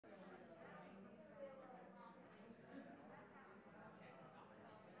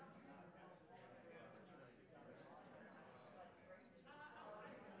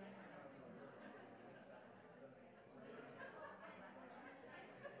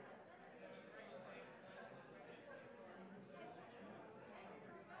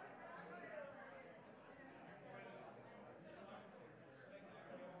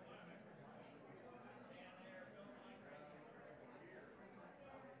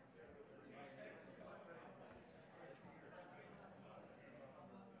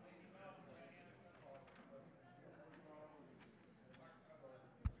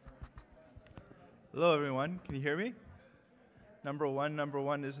Hello, everyone. Can you hear me? Number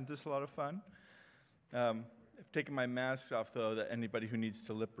one, isn't this a lot of fun? I've taken my mask off, though, that anybody who needs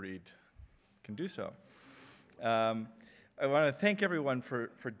to lip read can do so. I want to thank everyone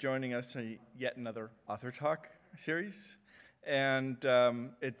for joining us in yet another Author Talk series. And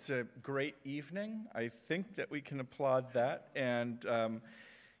it's a great evening. I think that we can applaud that. And,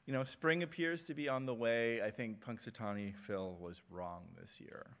 you know, spring appears to be on the way. I think Punxsutawney Phil was wrong this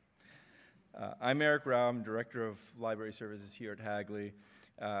year. I'm Eric Rao. I'm Director of Library Services here at Hagley,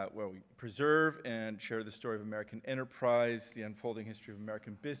 where we preserve and share the story of American enterprise, the unfolding history of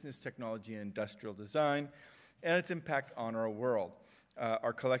American business, technology, and industrial design, and its impact on our world.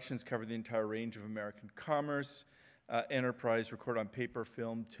 Our collections cover the entire range of American commerce, enterprise, record on paper,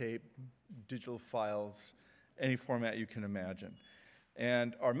 film, tape, digital files, any format you can imagine.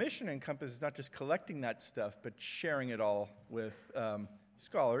 And our mission encompasses not just collecting that stuff, but sharing it all with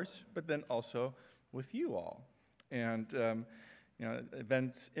scholars, but then also with you all. And you know,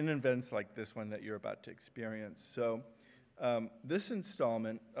 events like this one that you're about to experience. So this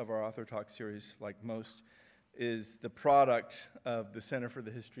installment of our Author Talk series, like most, is the product of the Center for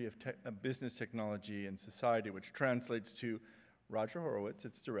the History of Business Technology and Society, which translates to Roger Horowitz,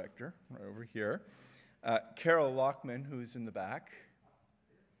 its director, right over here, Carol Lockman, who's in the back,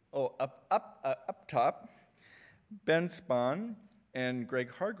 up top, Ben Spahn, and Greg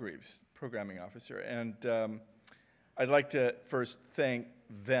Hargreaves, programming officer. And I'd like to first thank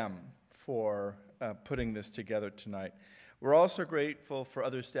them for putting this together tonight. We're also grateful for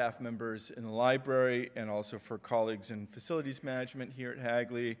other staff members in the library and also for colleagues in facilities management here at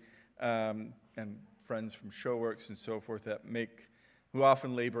Hagley and friends from Showworks and so forth who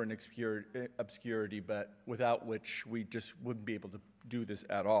often labor in obscurity, but without which we just wouldn't be able to do this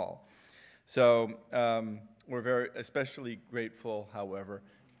at all. So we're especially grateful, however,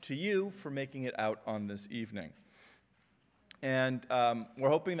 to you for making it out on this evening. And we're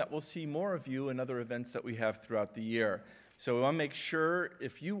hoping that we'll see more of you in other events that we have throughout the year. So we want to make sure,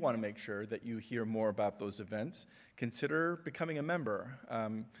 if you want to make sure that you hear more about those events, consider becoming a member.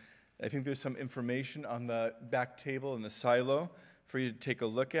 I think there's some information on the back table in the silo for you to take a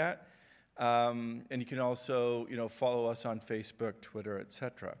look at. And you can also, follow us on Facebook, Twitter,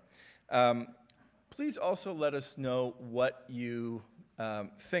 etc. Please also let us know what you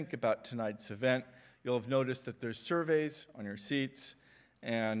think about tonight's event. You'll have noticed that there's surveys on your seats,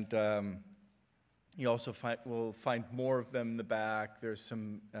 and you also will find more of them in the back. There's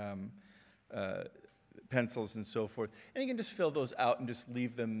some pencils and so forth. And you can just fill those out and just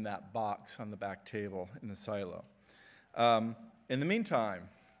leave them in that box on the back table in the silo. In the meantime,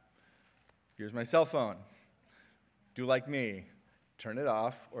 here's my cell phone. Do like me. Turn it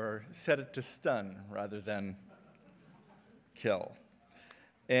off or set it to stun rather than kill.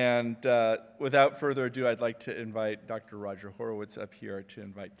 And without further ado, I'd like to invite Dr. Roger Horowitz up here to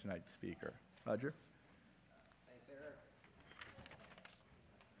invite tonight's speaker. Roger? Thanks, Eric.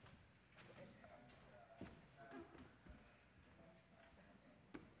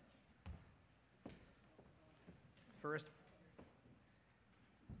 First,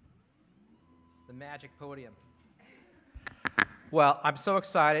 the magic podium. Well, I'm so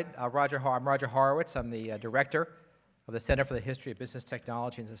excited. I'm Roger Horowitz. I'm the director of the Center for the History of Business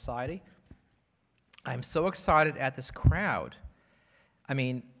Technology and Society. I'm so excited at this crowd. I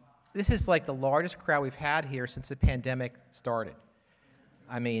mean, this is like the largest crowd we've had here since the pandemic started.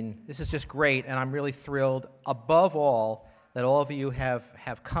 I mean, this is just great, and I'm really thrilled, above all, that all of you have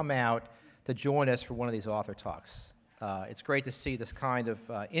come out to join us for one of these author talks. It's great to see this kind of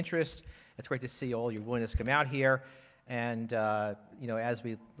interest. It's great to see all your willingness to come out here. And, as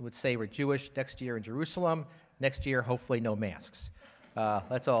we would say, we're Jewish next year in Jerusalem. Next year, hopefully, no masks.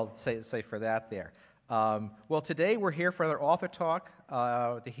 That's all say for that there. Well, today we're here for another author talk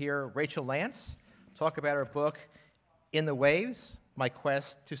to hear Rachel Lance talk about her book, In the Waves, My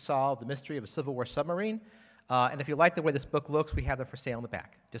Quest to Solve the Mystery of a Civil War Submarine. And if you like the way this book looks, we have them for sale in the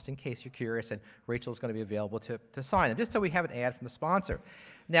back, just in case you're curious, and Rachel's going to be available to sign them, just so we have an ad from the sponsor.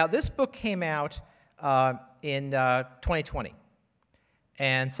 Now, this book came out in 2020.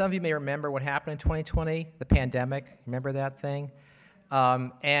 And some of you may remember what happened in 2020, the pandemic. Remember that thing?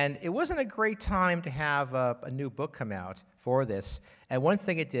 And it wasn't a great time to have a new book come out for this. And one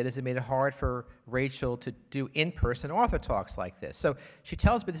thing it did is it made it hard for Rachel to do in-person author talks like this. So she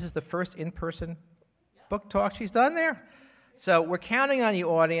tells me this is the first in-person book talk she's done there. So we're counting on you,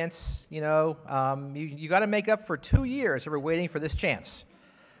 audience. You got to make up for 2 years of waiting for this chance.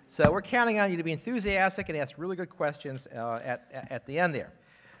 So we're counting on you to be enthusiastic and ask really good questions at the end there.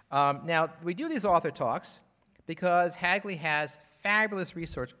 Now, we do these author talks because Hagley has fabulous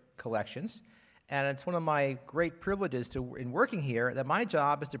research collections, And it's one of my great privileges in working here that my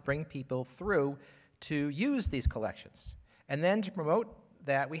job is to bring people through to use these collections, and then to promote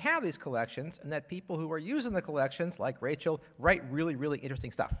that we have these collections and that people who are using the collections, like Rachel, write really, really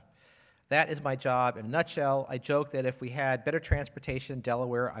interesting stuff. That is my job in a nutshell. I joke that if we had better transportation in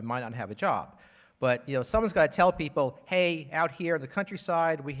Delaware, I might not have a job. But someone's got to tell people, hey, out here in the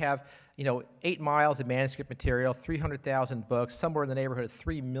countryside, we have 8 miles of manuscript material, 300,000 books, somewhere in the neighborhood of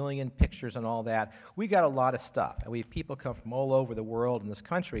 3 million pictures and all that. We got a lot of stuff, and we have people come from all over the world in this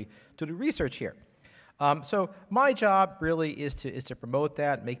country to do research here. So my job really is to promote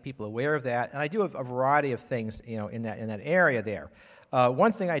that, make people aware of that, and I do a variety of things in that area there.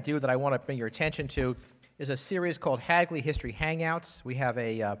 One thing I do that I want to bring your attention to is a series called Hagley History Hangouts. We have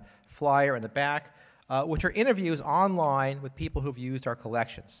a flyer in the back, which are interviews online with people who've used our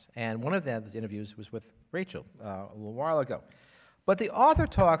collections. And one of those interviews was with Rachel a little while ago. But the author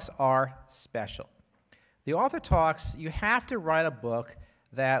talks are special. The author talks, you have to write a book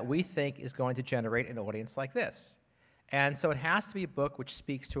that we think is going to generate an audience like this. And so it has to be a book which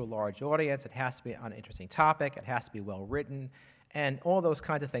speaks to a large audience. It has to be on an interesting topic. It has to be well written, and all those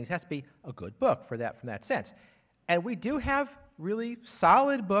kinds of things. It has to be a good book from that sense. And we do have really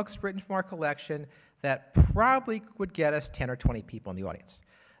solid books written from our collection that probably would get us 10 or 20 people in the audience.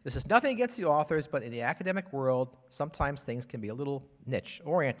 This is nothing against the authors, but in the academic world, sometimes things can be a little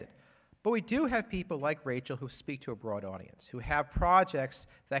niche-oriented. But we do have people like Rachel who speak to a broad audience, who have projects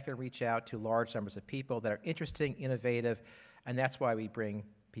that can reach out to large numbers of people that are interesting, innovative, and that's why we bring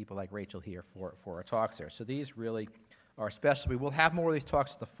people like Rachel here for our talks there. So these really are special. We will have more of these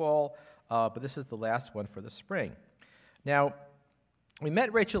talks in the fall, but this is the last one for the spring. Now, we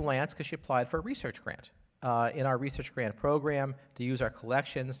met Rachel Lance because she applied for a research grant in our research grant program to use our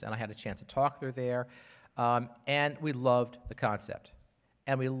collections, and I had a chance to talk to her there, and we loved the concept.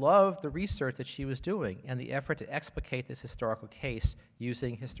 And we loved the research that she was doing and the effort to explicate this historical case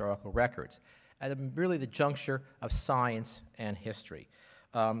using historical records at really the juncture of science and history.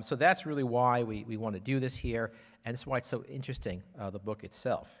 So that's really why we want to do this here, and that's why it's so interesting, the book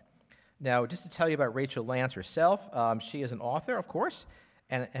itself. Now, just to tell you about Rachel Lance herself, she is an author, of course,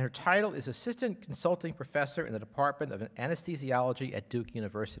 and her title is Assistant Consulting Professor in the Department of Anesthesiology at Duke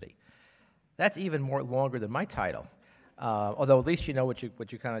University. That's even more longer than my title. Although at least you know what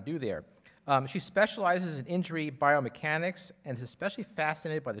you kind of do there. She specializes in injury biomechanics and is especially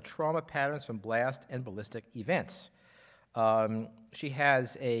fascinated by the trauma patterns from blast and ballistic events. She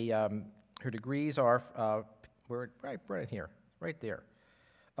has her degrees are, right in here, right there.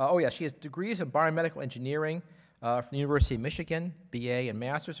 She has degrees in biomedical engineering from the University of Michigan, BA and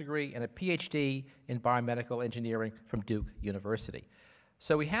master's degree, and a PhD in biomedical engineering from Duke University.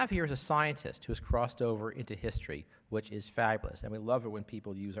 So we have here is a scientist who has crossed over into history, which is fabulous, and we love it when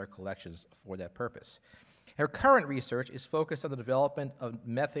people use our collections for that purpose. Her current research is focused on the development of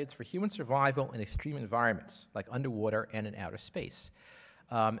methods for human survival in extreme environments, like underwater and in outer space.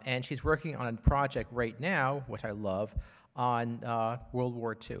 And she's working on a project right now, which I love, on World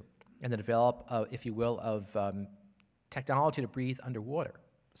War II, and the develop, if you will, of technology to breathe underwater,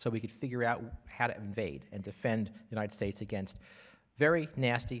 so we could figure out how to invade and defend the United States against very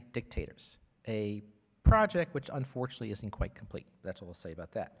nasty dictators, a project which unfortunately isn't quite complete. That's all I'll say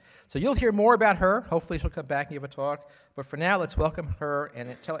about that. So you'll hear more about her. Hopefully she'll come back and give a talk. But for now, let's welcome her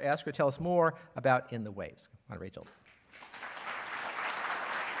and ask her to tell us more about In the Waves. Come on, Rachel.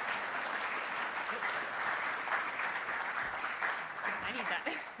 I need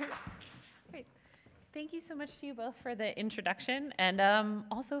that. Great. Thank you so much to you both for the introduction, and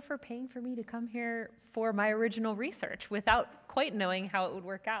also for paying for me to come here for my original research without quite knowing how it would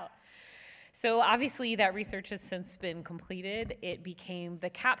work out. So obviously that research has since been completed. It became the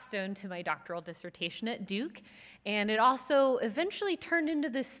capstone to my doctoral dissertation at Duke, and it also eventually turned into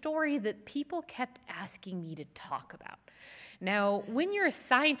this story that people kept asking me to talk about. Now, when you're a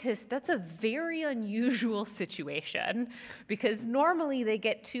scientist, that's a very unusual situation, because normally they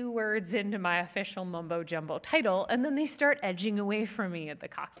get 2 words into my official mumbo-jumbo title, and then they start edging away from me at the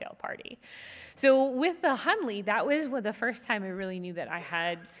cocktail party. So with the Hagley, that was the first time I really knew that I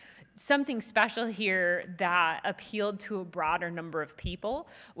had something special here that appealed to a broader number of people.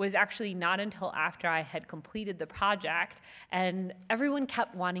 Was actually not until after I had completed the project, and everyone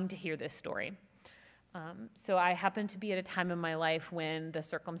kept wanting to hear this story. So I happened to be at a time in my life when the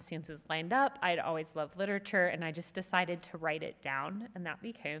circumstances lined up. I'd always loved literature, and I just decided to write it down, and that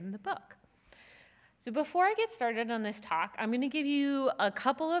became the book. So before I get started on this talk, I'm going to give you a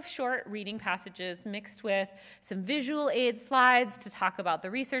couple of short reading passages mixed with some visual aid slides to talk about the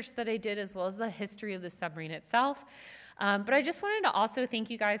research that I did as well as the history of the submarine itself. But I just wanted to also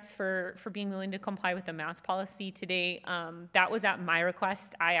thank you guys for being willing to comply with the mask policy today. That was at my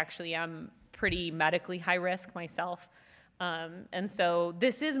request. I actually am pretty medically high risk myself. And so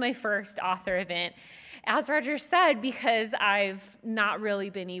this is my first author event, as Roger said, because I've not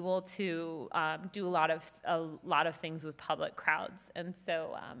really been able to do a lot of things with public crowds. And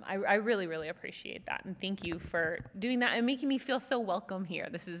so I really, really appreciate that. And thank you for doing that and making me feel so welcome here.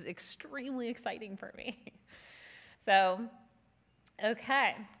 This is extremely exciting for me. So,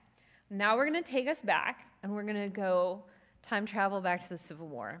 okay, now we're going to take us back, and we're going to go time travel back to the Civil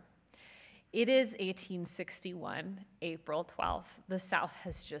War. It is 1861, April 12th. The South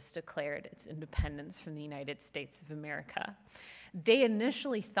has just declared its independence from the United States of America. They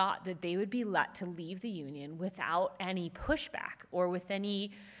initially thought that they would be let to leave the Union without any pushback or with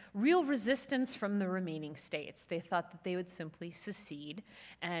any real resistance from the remaining states. They thought that they would simply secede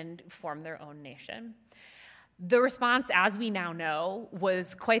and form their own nation. The response, as we now know,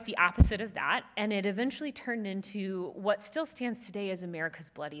 was quite the opposite of that, and it eventually turned into what still stands today as America's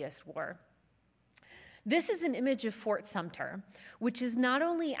bloodiest war. This is an image of Fort Sumter, which is not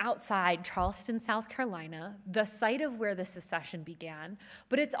only outside Charleston, South Carolina, the site of where the secession began,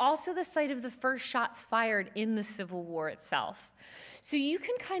 but it's also the site of the first shots fired in the Civil War itself. So you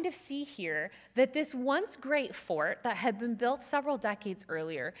can kind of see here that this once great fort that had been built several decades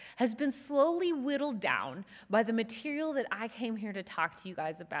earlier has been slowly whittled down by the material that I came here to talk to you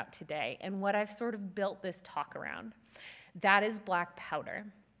guys about today and what I've sort of built this talk around. That is black powder.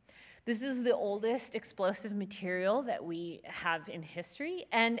 This is the oldest explosive material that we have in history,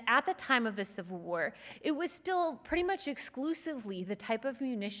 and at the time of the Civil War, it was still pretty much exclusively the type of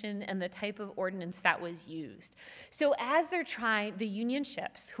munition and the type of ordnance that was used. So as they're trying, the Union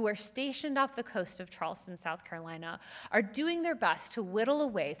ships who are stationed off the coast of Charleston, South Carolina, are doing their best to whittle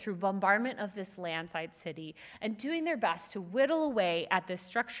away through bombardment of this landside city and doing their best to whittle away at the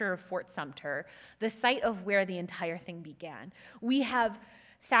structure of Fort Sumter, the site of where the entire thing began. We have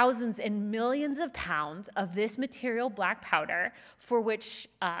thousands and millions of pounds of this material, black powder, for which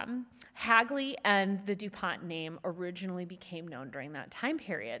Hagley and the DuPont name originally became known during that time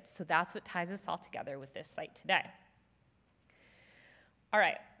period. So that's what ties us all together with this site today. All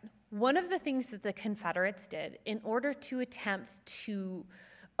right, one of the things that the Confederates did in order to attempt to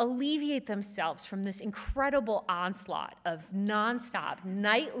alleviate themselves from this incredible onslaught of nonstop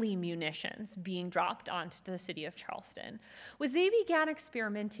nightly munitions being dropped onto the city of Charleston was they began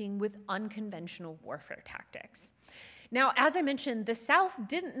experimenting with unconventional warfare tactics. Now, as I mentioned, the South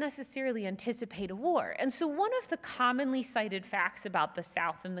didn't necessarily anticipate a war, and so one of the commonly cited facts about the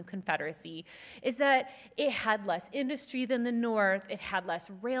South and the Confederacy is that it had less industry than the North, it had less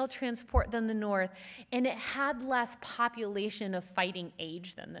rail transport than the North, and it had less population of fighting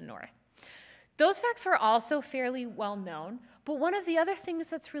age than the North. Those facts are also fairly well known, but one of the other things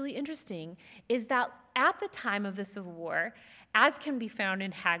that's really interesting is that at the time of the Civil War, as can be found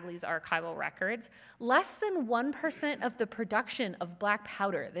in Hagley's archival records, less than 1% of the production of black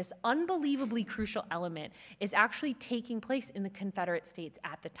powder, this unbelievably crucial element, is actually taking place in the Confederate States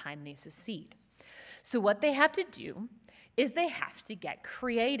at the time they secede. So what they have to do is they have to get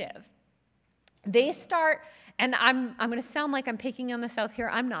creative. They start, and I'm going to sound like I'm picking on the South here.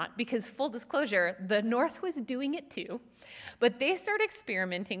 I'm not, because full disclosure, the North was doing it too. But they start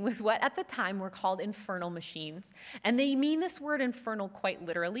experimenting with what at the time were called infernal machines. And they mean this word infernal quite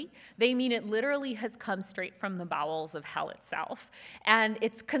literally. They mean it literally has come straight from the bowels of hell itself. And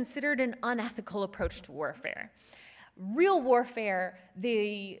it's considered an unethical approach to warfare. Real warfare,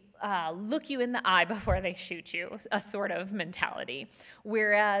 they look you in the eye before they shoot you, a sort of mentality.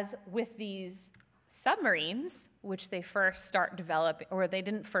 Whereas with these submarines, which they first start developing, or they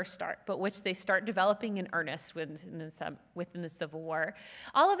didn't first start, but which they start developing in earnest within the Civil War,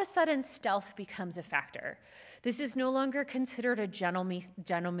 all of a sudden stealth becomes a factor. This is no longer considered a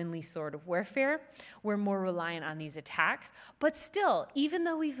gentlemanly sort of warfare. We're more reliant on these attacks. But still, even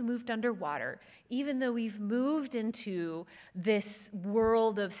though we've moved underwater, even though we've moved into this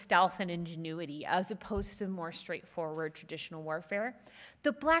world of stealth and ingenuity as opposed to more straightforward traditional warfare,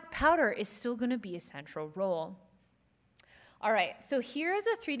 the black powder is still going to be a central role. All right, so here is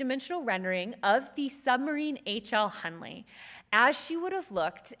a three-dimensional rendering of the submarine H.L. Hagley as she would have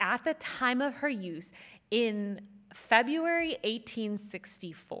looked at the time of her use in February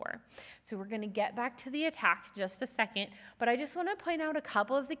 1864. So we're going to get back to the attack in just a second, but I just want to point out a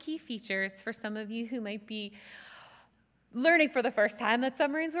couple of the key features for some of you who might be learning for the first time that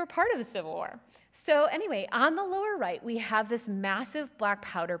submarines were part of the Civil War. So anyway, on the lower right, we have this massive black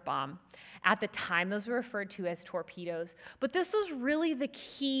powder bomb. At the time, those were referred to as torpedoes, but this was really the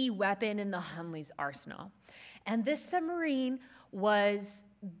key weapon in the Hagley's arsenal. And this submarine was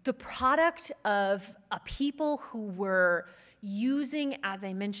the product of a people who were using, as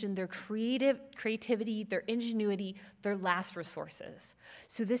I mentioned, their creativity, their ingenuity, their last resources.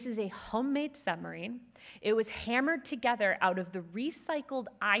 So this is a homemade submarine. It was hammered together out of the recycled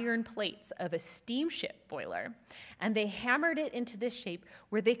iron plates of a steamship boiler, and they hammered it into this shape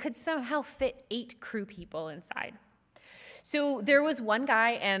where they could somehow fit 8 crew people inside. So there was one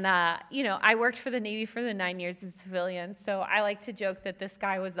guy, and I worked for the Navy for the 9 years as a civilian, so I like to joke that this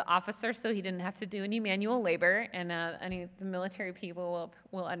guy was the officer, so he didn't have to do any manual labor, and any of the military people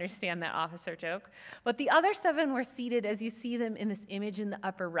will understand that officer joke. But the other 7 were seated, as you see them in this image in the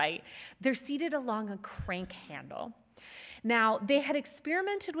upper right. They're seated along a crank handle. Now, they had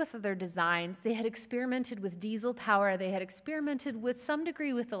experimented with other designs. They had experimented with diesel power. They had experimented with some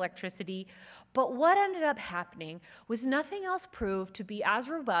degree with electricity. But what ended up happening was nothing else proved to be as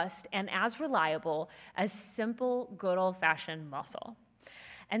robust and as reliable as simple, good old-fashioned muscle.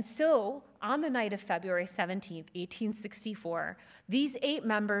 And so, on the night of February 17th, 1864, these 8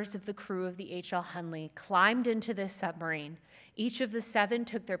 members of the crew of the H.L. Hagley climbed into this submarine. Each of the 7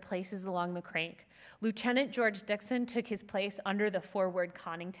 took their places along the crank. Lieutenant George Dixon took his place under the forward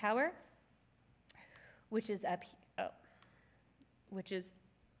conning tower, which is up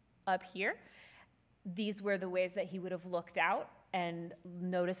here. These were the ways that he would have looked out and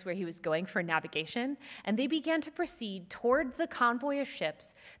noticed where he was going for navigation. And they began to proceed toward the convoy of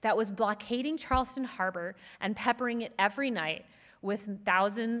ships that was blockading Charleston Harbor and peppering it every night with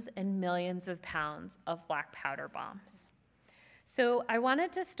thousands and millions of pounds of black powder bombs. So I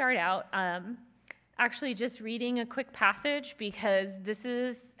wanted to start out actually just reading a quick passage, because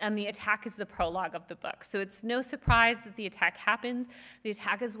the attack is the prologue of the book. So it's no surprise that the attack happens. The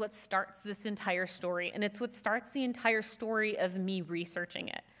attack is what starts this entire story, and it's what starts the entire story of me researching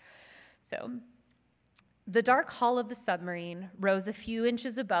it. So the dark hull of the submarine rose a few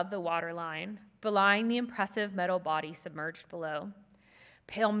inches above the waterline, belying the impressive metal body submerged below.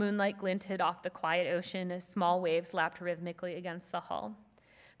 Pale moonlight glinted off the quiet ocean as small waves lapped rhythmically against the hull.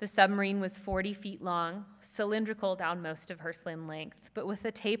 The submarine was 40 feet long, cylindrical down most of her slim length, but with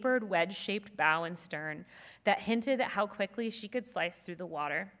a tapered wedge-shaped bow and stern that hinted at how quickly she could slice through the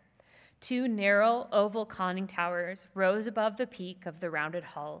water. 2 narrow, oval conning towers rose above the peak of the rounded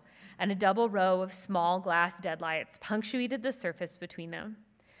hull, and a double row of small glass deadlights punctuated the surface between them.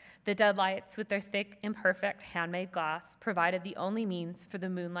 The deadlights, with their thick, imperfect, handmade glass, provided the only means for the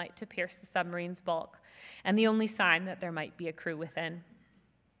moonlight to pierce the submarine's bulk, and the only sign that there might be a crew within.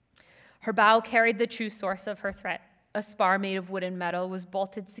 Her bow carried the true source of her threat. A spar made of wood and metal was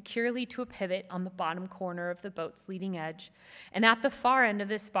bolted securely to a pivot on the bottom corner of the boat's leading edge, and at the far end of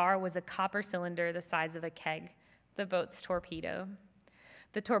this spar was a copper cylinder the size of a keg, the boat's torpedo.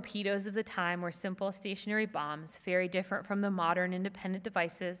 The torpedoes of the time were simple stationary bombs, very different from the modern independent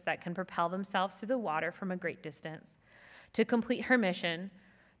devices that can propel themselves through the water from a great distance. To complete her mission,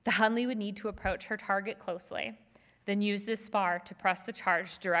 the Hagley would need to approach her target closely, then use this spar to press the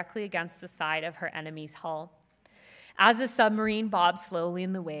charge directly against the side of her enemy's hull. As the submarine bobbed slowly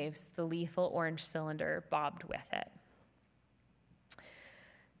in the waves, the lethal orange cylinder bobbed with it.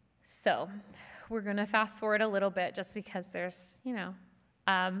 So we're going to fast forward a little bit just because there's,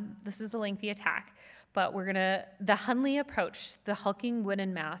 this is a lengthy attack. But the Hagley approached the hulking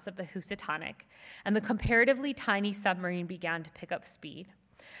wooden mass of the Housatonic, and the comparatively tiny submarine began to pick up speed.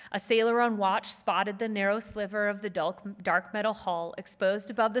 A sailor on watch spotted the narrow sliver of the dark metal hull exposed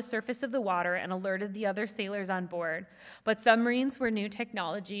above the surface of the water and alerted the other sailors on board. But submarines were new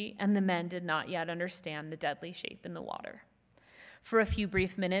technology, and the men did not yet understand the deadly shape in the water. For a few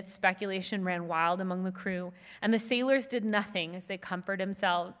brief minutes, speculation ran wild among the crew, and the sailors did nothing as they comforted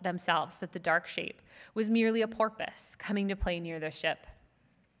themselves that the dark shape was merely a porpoise coming to play near the ship.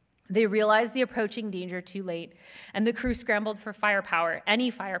 They realized the approaching danger too late, and the crew scrambled for firepower, any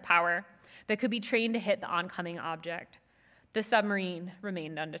firepower, that could be trained to hit the oncoming object. The submarine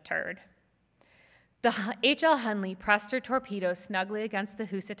remained undeterred. The H.L. Hagley pressed her torpedo snugly against the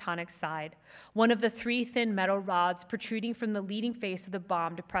Housatonic's side, one of the 3 thin metal rods protruding from the leading face of the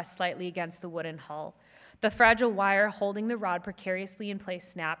bomb to press slightly against the wooden hull. The fragile wire holding the rod precariously in place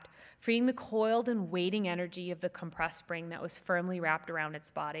snapped, freeing the coiled and waiting energy of the compressed spring that was firmly wrapped around its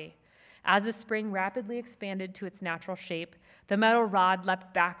body. As the spring rapidly expanded to its natural shape, the metal rod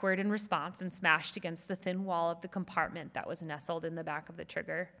leapt backward in response and smashed against the thin wall of the compartment that was nestled in the back of the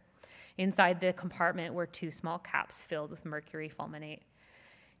trigger. Inside the compartment were 2 small caps filled with mercury fulminate.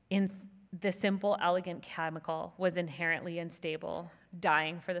 The simple, elegant chemical was inherently unstable,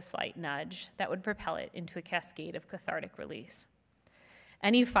 dying for the slight nudge that would propel it into a cascade of cathartic release.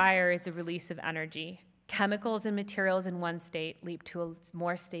 Any fire is a release of energy. Chemicals and materials in one state leap to a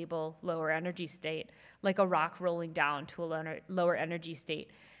more stable, lower energy state, like a rock rolling down to a lower energy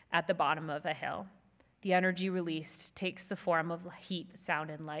state at the bottom of a hill. The energy released takes the form of heat, sound,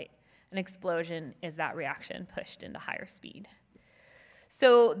 and light. An explosion is that reaction pushed into higher speed.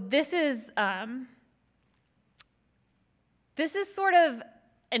 So this is sort of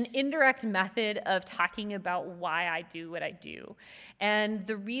an indirect method of talking about why I do what I do. And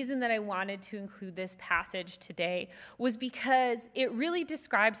the reason that I wanted to include this passage today was because it really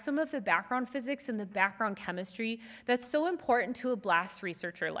describes some of the background physics and the background chemistry that's so important to a blast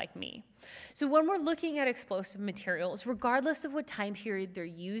researcher like me. So when we're looking at explosive materials, regardless of what time period they're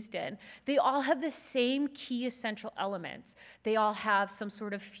used in, they all have the same key essential elements. They all have some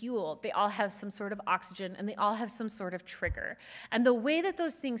sort of fuel, they all have some sort of oxygen, and they all have some sort of trigger. And the way that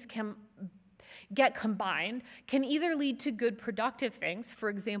those things can get combined can either lead to good productive things, for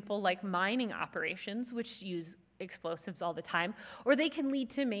example, like mining operations, which use explosives all the time, or they can lead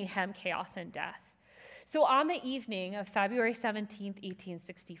to mayhem, chaos, and death. So on the evening of February 17th,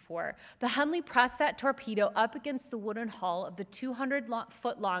 1864, the Hagley pressed that torpedo up against the wooden hull of the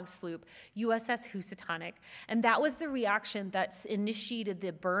 200-foot-long sloop USS Housatonic, and that was the reaction that initiated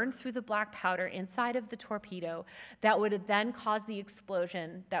the burn through the black powder inside of the torpedo that would then cause the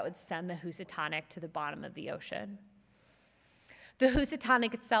explosion that would send the Housatonic to the bottom of the ocean. The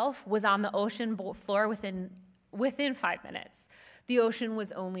Housatonic itself was on the ocean floor within 5 minutes. The ocean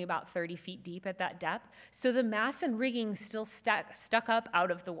was only about 30 feet deep at that depth, so the masts and rigging still stuck up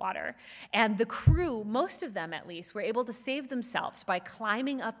out of the water. And the crew, most of them at least, were able to save themselves by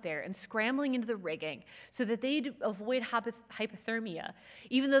climbing up there and scrambling into the rigging so that they'd avoid hypothermia.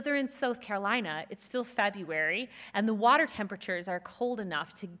 Even though they're in South Carolina, it's still February, and the water temperatures are cold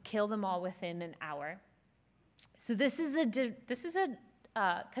enough to kill them all within an hour. So this is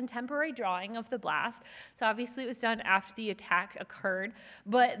a contemporary drawing of the blast. So obviously it was done after the attack occurred,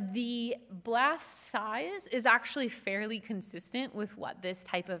 but the blast size is actually fairly consistent with what this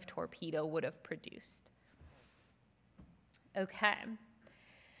type of torpedo would have produced. Okay.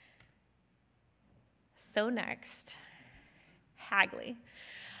 So next, Hagley.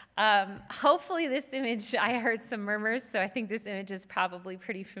 Hopefully this image, I heard some murmurs, so I think this image is probably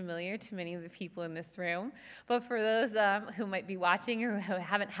pretty familiar to many of the people in this room. But for those who might be watching or who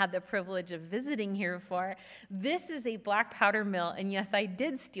haven't had the privilege of visiting here before, this is a black powder mill, and yes, I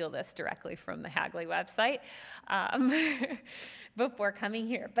did steal this directly from the Hagley website before coming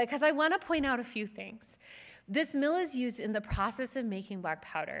here, because I want to point out a few things. This mill is used in the process of making black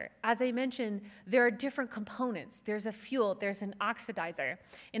powder. As I mentioned, there are different components. There's a fuel, there's an oxidizer.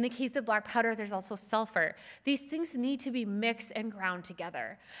 In the case of black powder, there's also sulfur. These things need to be mixed and ground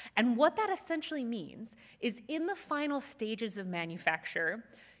together. And what that essentially means is in the final stages of manufacture,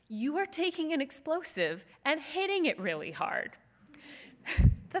 you are taking an explosive and hitting it really hard.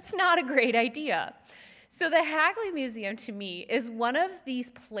 That's not a great idea. So the Hagley Museum, to me, is one of these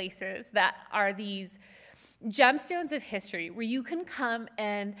places that are these gemstones of history where you can come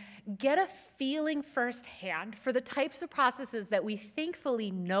and get a feeling firsthand for the types of processes that we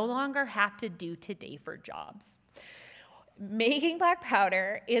thankfully no longer have to do today for jobs. Making black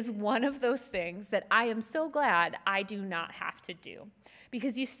powder is one of those things that I am so glad I do not have to do.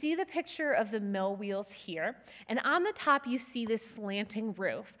 Because you see the picture of the mill wheels here, and on the top you see this slanting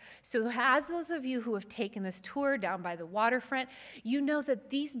roof. So as those of you who have taken this tour down by the waterfront, you know that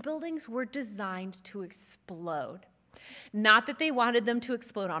these buildings were designed to explode. Not that they wanted them to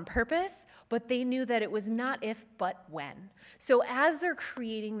explode on purpose, but they knew that it was not if, but when. So as they're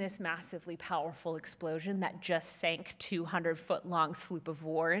creating this massively powerful explosion that just sank 200-foot-long sloop of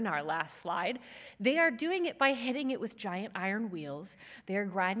war in our last slide, they are doing it by hitting it with giant iron wheels. They are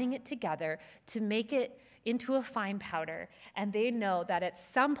grinding it together to make it into a fine powder, and they know that at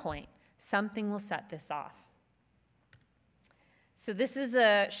some point, something will set this off. So this is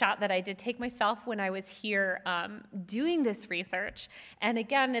a shot that I did take myself when I was here doing this research. And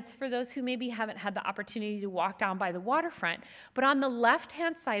again, it's for those who maybe haven't had the opportunity to walk down by the waterfront. But on the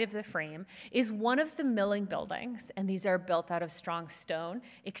left-hand side of the frame is one of the milling buildings. And these are built out of strong stone,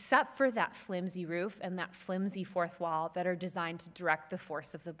 except for that flimsy roof and that flimsy fourth wall that are designed to direct the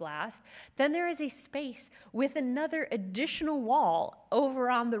force of the blast. Then there is a space with another additional wall over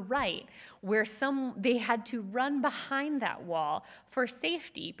on the right where they had to run behind that wall for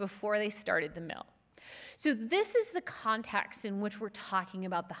safety before they started the mill. So this is the context in which we're talking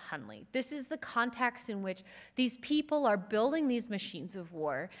about the Hagley. This is the context in which these people are building these machines of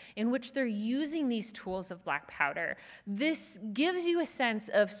war, in which they're using these tools of black powder. This gives you a sense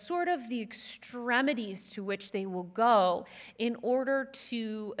of sort of the extremities to which they will go in order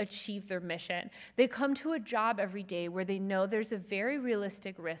to achieve their mission. They come to a job every day where they know there's a very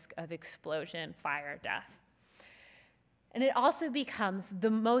realistic risk of explosion, fire, death. And it also becomes the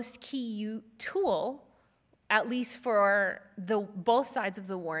most key tool, at least for both sides of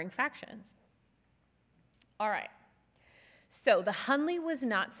the warring factions. All right. So the Hagley was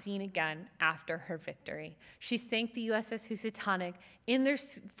not seen again after her victory. She sank the USS Housatonic in their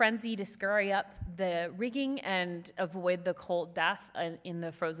frenzy to scurry up the rigging and avoid the cold death in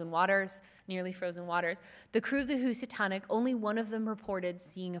the frozen waters, nearly frozen waters. The crew of the Housatonic, only one of them reported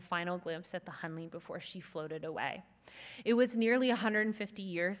seeing a final glimpse at the Hagley before she floated away. It was nearly 150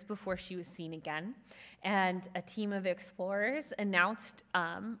 years before she was seen again, and a team of explorers announced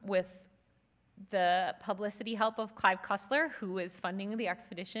with the publicity help of Clive Cussler, who was funding the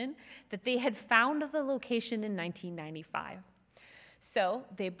expedition, that they had found the location in 1995. So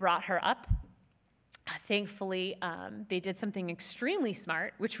they brought her up. Thankfully, they did something extremely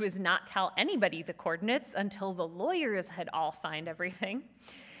smart, which was not tell anybody the coordinates until the lawyers had all signed everything.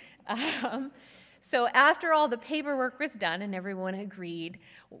 So after all the paperwork was done and everyone agreed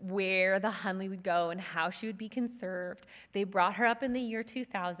where the Hagley would go and how she would be conserved, they brought her up in the year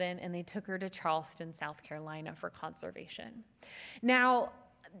 2000 and they took her to Charleston, South Carolina for conservation. Now,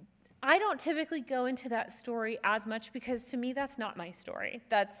 I don't typically go into that story as much because to me that's not my story.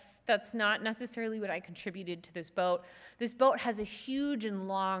 That's not necessarily what I contributed to this boat. This boat has a huge and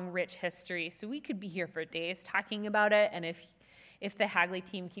long, rich history, so we could be here for days talking about it, and if the Hagley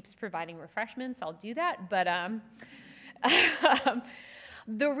team keeps providing refreshments, I'll do that. But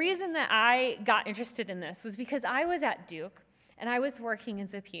the reason that I got interested in this was because I was at Duke, and I was working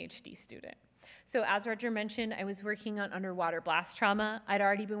as a PhD student. So as Roger mentioned, I was working on underwater blast trauma. I'd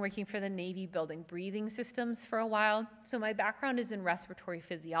already been working for the Navy building breathing systems for a while. So my background is in respiratory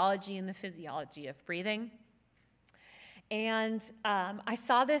physiology and the physiology of breathing. And I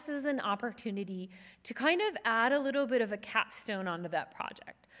saw this as an opportunity to kind of add a little bit of a capstone onto that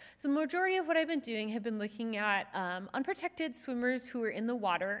project. So the majority of what I've been doing have been looking at unprotected swimmers who were in the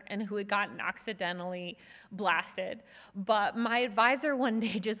water and who had gotten accidentally blasted. But my advisor one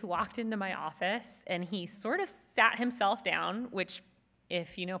day just walked into my office and he sort of sat himself down, which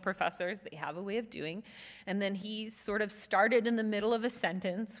if you know professors, they have a way of doing. And then he sort of started in the middle of a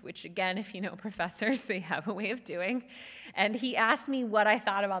sentence, which again, if you know professors, they have a way of doing. And he asked me what I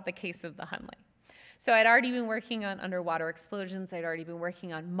thought about the case of the Hagley. So I'd already been working on underwater explosions. I'd already been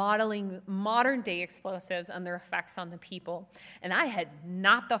working on modeling modern day explosives and their effects on the people. And I had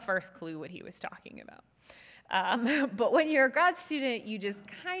not the first clue what he was talking about. But when you're a grad student, you just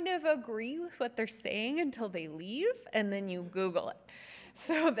kind of agree with what they're saying until they leave, and then you Google it.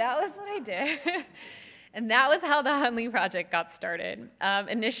 So that was what I did. And that was how the Hagley project got started.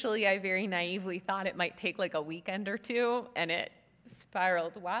 Initially, I very naively thought it might take like a weekend or two, and it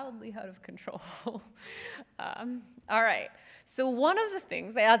spiraled wildly out of control. All right. So one of the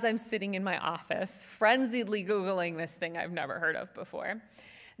things, as I'm sitting in my office, frenziedly Googling this thing I've never heard of before,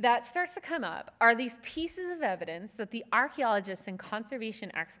 that starts to come up are these pieces of evidence that the archaeologists and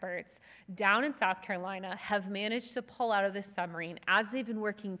conservation experts down in South Carolina have managed to pull out of this submarine as they've been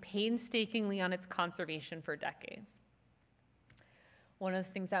working painstakingly on its conservation for decades. One of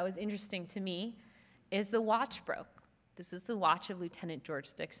the things that was interesting to me is the watch broke. This is the watch of Lieutenant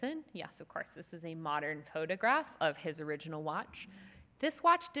George Dixon. Yes, of course, this is a modern photograph of his original watch. This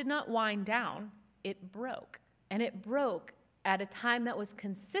watch did not wind down, it broke. And it broke at a time that was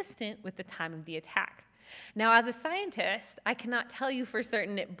consistent with the time of the attack. Now, as a scientist, I cannot tell you for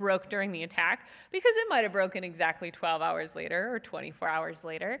certain it broke during the attack because it might have broken exactly 12 hours later or 24 hours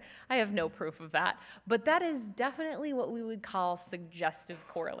later. I have no proof of that, but that is definitely what we would call suggestive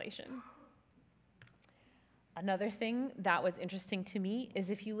correlation. Another thing that was interesting to me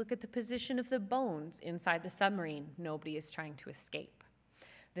is if you look at the position of the bones inside the submarine, nobody is trying to escape.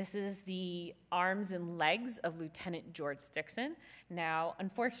 This is the arms and legs of Lieutenant George Dixon. Now,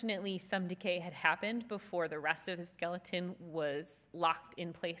 unfortunately, some decay had happened before the rest of his skeleton was locked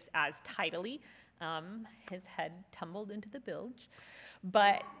in place as tidily. His head tumbled into the bilge.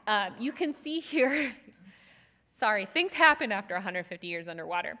 But you can see here, sorry, things happen after 150 years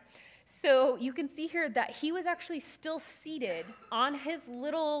underwater. So you can see here that he was actually still seated on his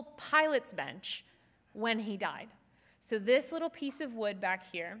little pilot's bench when he died. So this little piece of wood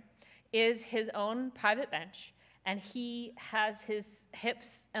back here is his own private bench, and he has his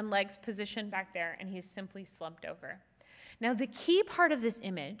hips and legs positioned back there, and he's simply slumped over. Now, the key part of this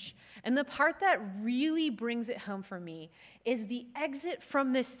image, and the part that really brings it home for me, is the exit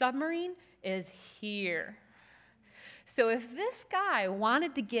from this submarine is here. So if this guy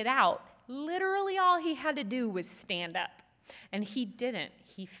wanted to get out, literally all he had to do was stand up. And he didn't.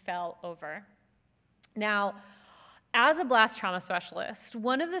 He fell over. Now, as a blast trauma specialist,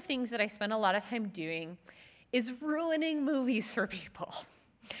 one of the things that I spend a lot of time doing is ruining movies for people.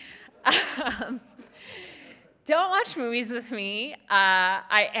 Don't watch movies with me.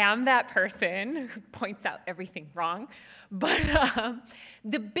 I am that person who points out everything wrong. But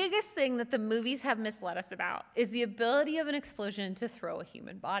the biggest thing that the movies have misled us about is the ability of an explosion to throw a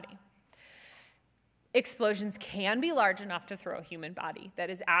human body. Explosions can be large enough to throw a human body. That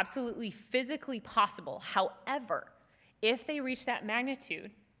is absolutely physically possible. However, if they reach that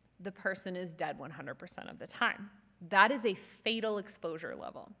magnitude, the person is dead 100% of the time. That is a fatal exposure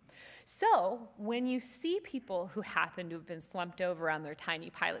level. So when you see people who happen to have been slumped over on their tiny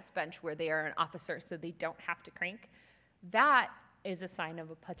pilot's bench where they are an officer so they don't have to crank, that is a sign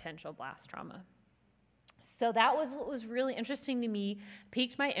of a potential blast trauma. So that was what was really interesting to me,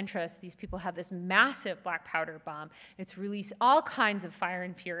 piqued my interest. These people have this massive black powder bomb. It's released all kinds of fire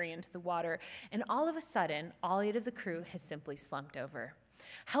and fury into the water, and all of a sudden, all 8 of the crew has simply slumped over.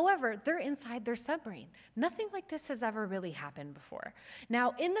 However, they're inside their submarine. Nothing like this has ever really happened before.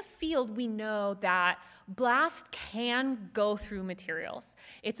 Now, in the field, we know that blast can go through materials.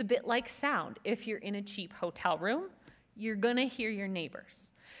 It's a bit like sound. If you're in a cheap hotel room, you're gonna hear your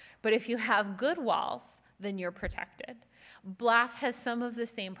neighbors. But if you have good walls, then you're protected. Blast has some of the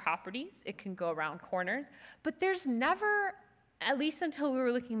same properties. It can go around corners, but there's never, at least until we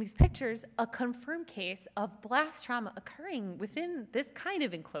were looking at these pictures, a confirmed case of blast trauma occurring within this kind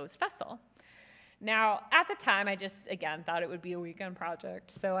of enclosed vessel. Now, at the time, I just, again, thought it would be a weekend project,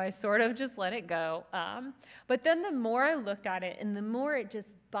 so I sort of just let it go. But then the more I looked at it and the more it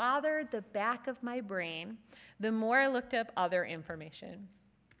just bothered the back of my brain, the more I looked up other information.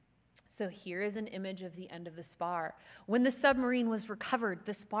 So here is an image of the end of the spar. When the submarine was recovered,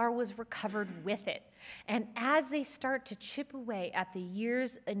 the spar was recovered with it. And as they start to chip away at the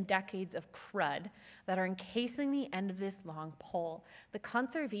years and decades of crud that are encasing the end of this long pole, the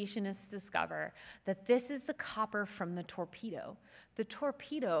conservationists discover that this is the copper from the torpedo. The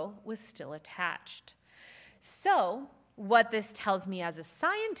torpedo was still attached. So what this tells me as a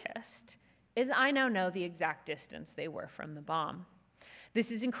scientist is I now know the exact distance they were from the bomb. This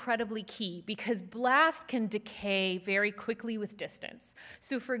is incredibly key because blast can decay very quickly with distance.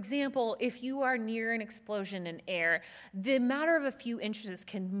 So for example, if you are near an explosion in air, the matter of a few inches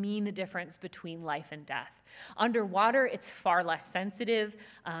can mean the difference between life and death. Underwater, it's far less sensitive.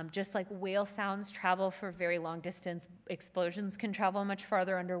 Just like whale sounds travel for very long distance, explosions can travel much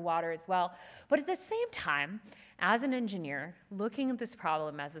farther underwater as well. But at the same time, as an engineer, looking at this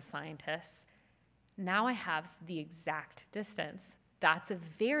problem as a scientist, now I have the exact distance. That's a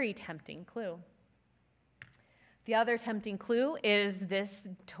very tempting clue. The other tempting clue is this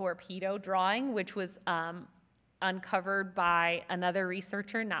torpedo drawing, which was uncovered by another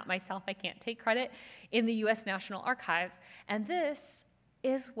researcher, not myself, I can't take credit, in the US National Archives. And this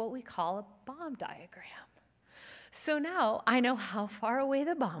is what we call a bomb diagram. So now I know how far away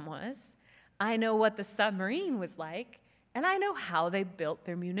the bomb was, I know what the submarine was like, and I know how they built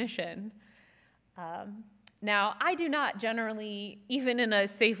their munition. Now, I do not generally, even in a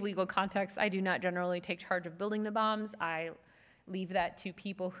safe legal context, I do not generally take charge of building the bombs. I leave that to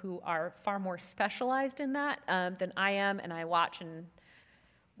people who are far more specialized in that than I am, and I watch and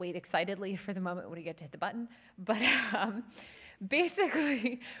wait excitedly for the moment when we get to hit the button. But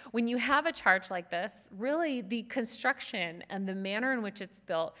basically, when you have a charge like this, really the construction and the manner in which it's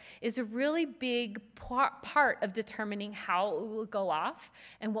built is a really big part of determining how it will go off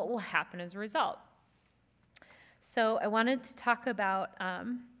and what will happen as a result. So I wanted to talk about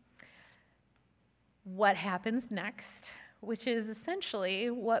what happens next, which is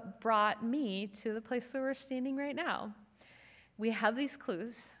essentially what brought me to the place where we're standing right now. We have these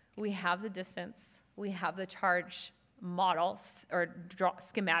clues, we have the distance, we have the charge models or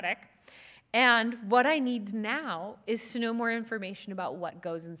schematic, and what I need now is to know more information about what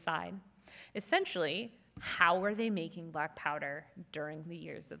goes inside. Essentially, how were they making black powder during the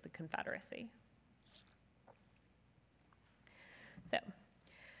years of the Confederacy? So,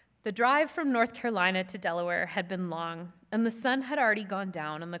 the drive from North Carolina to Delaware had been long, and the sun had already gone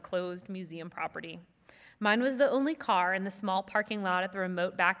down on the closed museum property. Mine was the only car in the small parking lot at the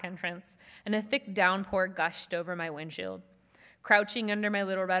remote back entrance, and a thick downpour gushed over my windshield. Crouching under my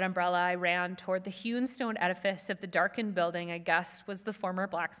little red umbrella, I ran toward the hewn stone edifice of the darkened building I guessed was the former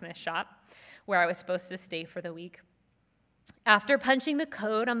blacksmith shop, where I was supposed to stay for the week. After punching the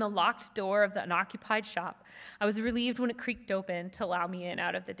code on the locked door of the unoccupied shop, I was relieved when it creaked open to allow me in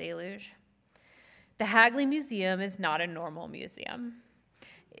out of the deluge. The Hagley Museum is not a normal museum.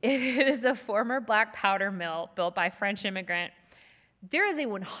 It is a former black powder mill built by a French immigrant. There is a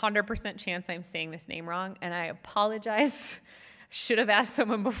 100% chance I'm saying this name wrong, and I apologize. Should have asked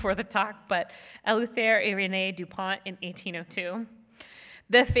someone before the talk, but Eleuthère Irénée Dupont in 1802.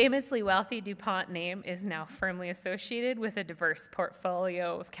 The famously wealthy DuPont name is now firmly associated with a diverse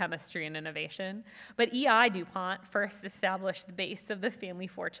portfolio of chemistry and innovation, but E.I. DuPont first established the base of the family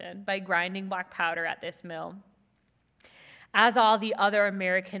fortune by grinding black powder at this mill. As all the other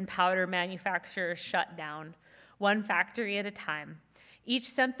American powder manufacturers shut down, one factory at a time, each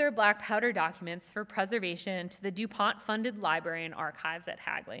sent their black powder documents for preservation to the DuPont-funded library and archives at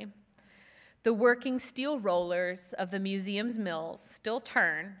Hagley. The working steel rollers of the museum's mills still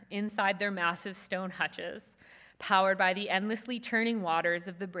turn inside their massive stone hutches, powered by the endlessly churning waters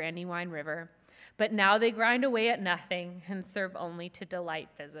of the Brandywine River, but now they grind away at nothing and serve only to delight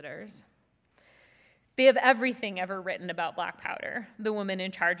visitors. They have everything ever written about black powder, the woman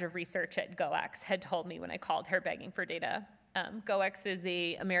in charge of research at GOEX had told me when I called her begging for data. GOEX is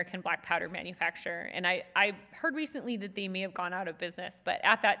an American black powder manufacturer, and I heard recently that they may have gone out of business, but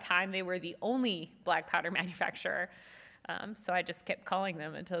at that time they were the only black powder manufacturer, so I just kept calling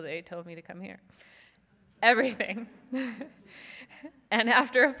them until they told me to come here. Everything. And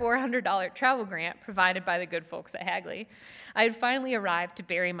after a $400 travel grant provided by the good folks at Hagley, I had finally arrived to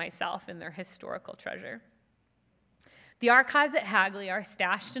bury myself in their historical treasure. The archives at Hagley are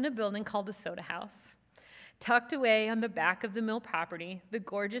stashed in a building called the Soda House. Tucked away on the back of the mill property, the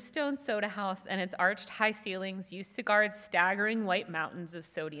gorgeous stone soda house and its arched high ceilings used to guard staggering white mountains of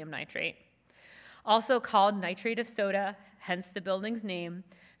sodium nitrate. Also called nitrate of soda, hence the building's name,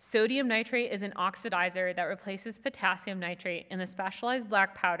 sodium nitrate is an oxidizer that replaces potassium nitrate in the specialized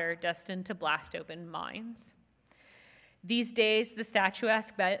black powder destined to blast open mines. These days, the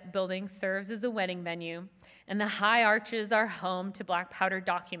statuesque building serves as a wedding venue, and the high arches are home to black powder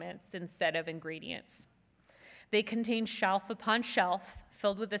documents instead of ingredients. They contain shelf upon shelf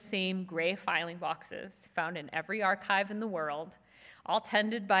filled with the same gray filing boxes found in every archive in the world, all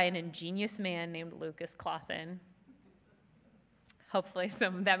tended by an ingenious man named Lucas Clausen. Hopefully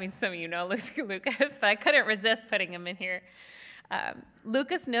that means some of you know Lucas, but I couldn't resist putting him in here.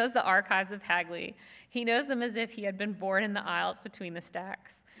 Lucas knows the archives of Hagley. He knows them as if he had been born in the aisles between the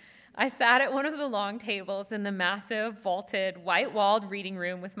stacks. I sat at one of the long tables in the massive, vaulted, white-walled reading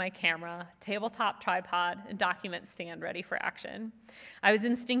room with my camera, tabletop tripod, and document stand ready for action. I was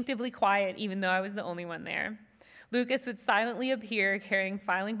instinctively quiet, even though I was the only one there. Lucas would silently appear carrying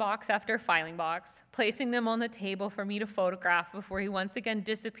filing box after filing box, placing them on the table for me to photograph before he once again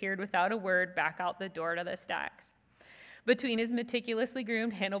disappeared without a word back out the door to the stacks. Between his meticulously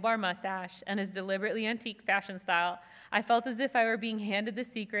groomed handlebar mustache and his deliberately antique fashion style, I felt as if I were being handed the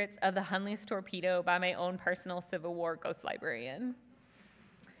secrets of the Hunley's torpedo by my own personal Civil War ghost librarian.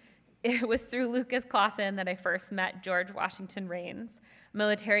 It was through Lucas Clausen that I first met George Washington Raines,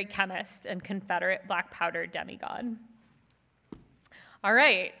 military chemist and Confederate black powder demigod. All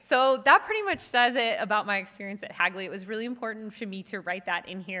right, so that pretty much says it about my experience at Hagley. It was really important for me to write that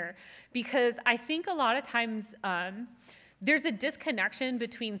in here because I think a lot of times there's a disconnection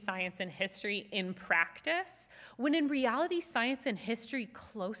between science and history in practice, when in reality, science and history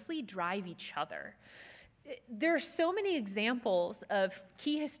closely drive each other. There are so many examples of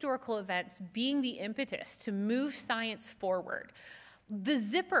key historical events being the impetus to move science forward. The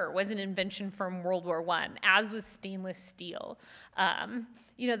zipper was an invention from World War I, as was stainless steel.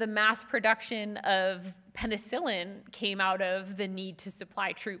 The mass production of penicillin came out of the need to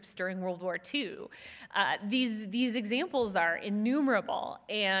supply troops during World War II. These examples are innumerable,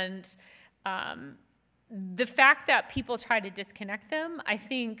 and the fact that people try to disconnect them, I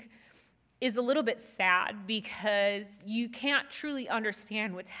think, is a little bit sad because you can't truly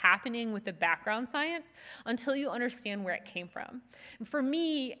understand what's happening with the background science until you understand where it came from. And for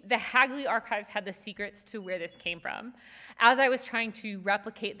me, the Hagley archives had the secrets to where this came from. As I was trying to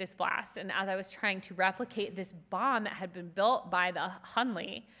replicate this blast and as I was trying to replicate this bomb that had been built by the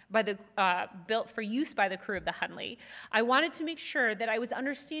Hunley, built for use by the crew of the Hunley, I wanted to make sure that I was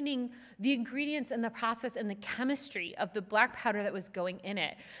understanding the ingredients and the process and the chemistry of the black powder that was going in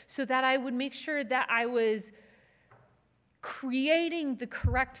it so that I would make sure that I was creating the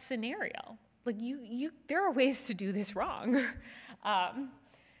correct scenario. Like there are ways to do this wrong.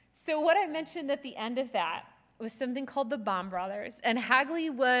 So what I mentioned at the end of that was something called the Bomb Brothers. And Hagley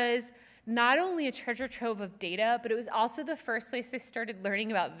was not only a treasure trove of data, but it was also the first place I started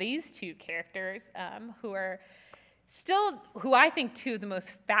learning about these two characters, who are still, who I think, two of the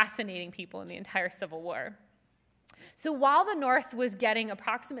most fascinating people in the entire Civil War. So while the North was getting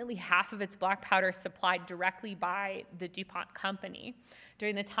approximately half of its black powder supplied directly by the DuPont company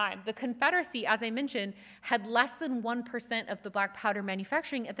during the time, the Confederacy, as I mentioned, had less than 1% of the black powder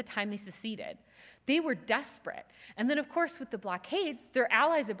manufacturing at the time they seceded. They were desperate. And then, of course, with the blockades, their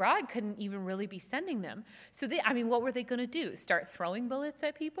allies abroad couldn't even really be sending them. So what were they going to do? Start throwing bullets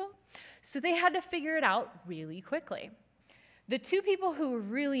at people? So they had to figure it out really quickly. The two people who were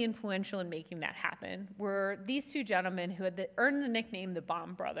really influential in making that happen were these two gentlemen who had earned the nickname the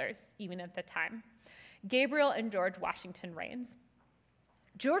Bomb Brothers, even at the time, Gabriel and George Washington Rains.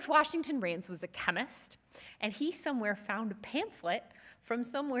 George Washington Rains was a chemist, and he somewhere found a pamphlet from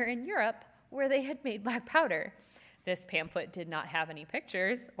somewhere in Europe where they had made black powder. This pamphlet did not have any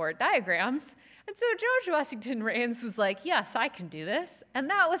pictures or diagrams, and so George Washington Rains was like, yes, I can do this, and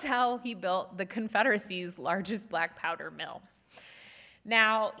that was how he built the Confederacy's largest black powder mill.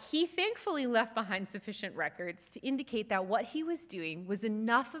 Now, he thankfully left behind sufficient records to indicate that what he was doing was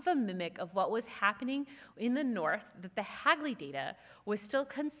enough of a mimic of what was happening in the North that the Hagley data was still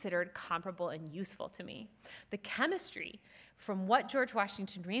considered comparable and useful to me. The chemistry from what George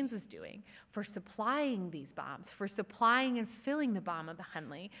Washington Rains was doing for supplying these bombs, for supplying and filling the bomb of the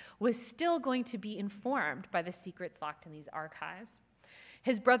Hagley, was still going to be informed by the secrets locked in these archives.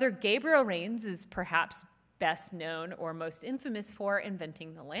 His brother Gabriel Rains is perhaps best known or most infamous for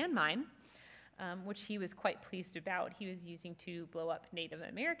inventing the landmine, which he was quite pleased about. He was using to blow up Native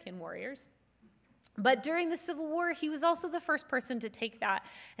American warriors. But during the Civil War, he was also the first person to take that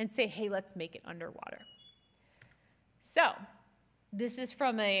and say, hey, let's make it underwater. So this is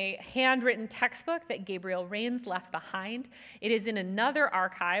from a handwritten textbook that Gabriel Rains left behind. It is in another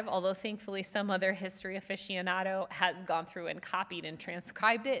archive, although thankfully some other history aficionado has gone through and copied and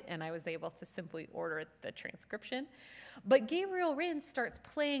transcribed it, and I was able to simply order the transcription. But Gabriel Rains starts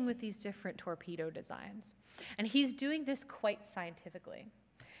playing with these different torpedo designs, and he's doing this quite scientifically.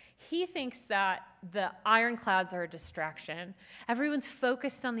 He thinks that the ironclads are a distraction. Everyone's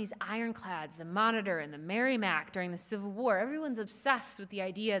focused on these ironclads, the Monitor and the Merrimack during the Civil War. Everyone's obsessed with the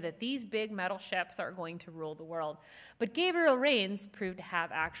idea that these big metal ships are going to rule the world. But Gabriel Rains proved to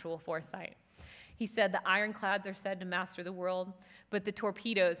have actual foresight. He said the ironclads are said to master the world, but the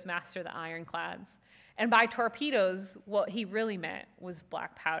torpedoes master the ironclads. And by torpedoes, what he really meant was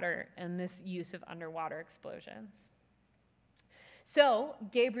black powder and this use of underwater explosions. So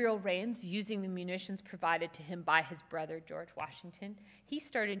Gabriel Rains, using the munitions provided to him by his brother George Washington, he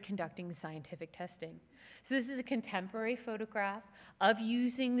started conducting scientific testing. So this is a contemporary photograph of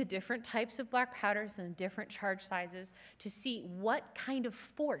using the different types of black powders and different charge sizes to see what kind of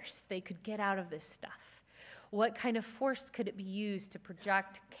force they could get out of this stuff. What kind of force could it be used to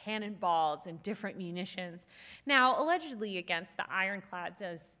project cannonballs and different munitions? Now, allegedly against the ironclads,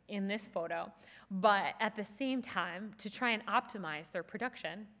 as in this photo, but at the same time, to try and optimize their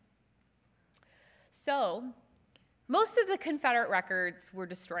production. So, most of the Confederate records were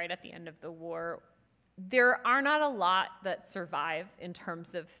destroyed at the end of the war. There are not a lot that survive in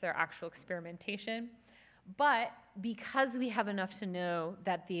terms of their actual experimentation, but because we have enough to know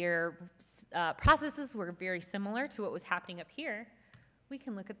that their processes were very similar to what was happening up here, we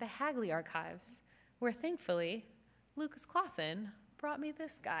can look at the Hagley archives, where thankfully, Lucas Clausen brought me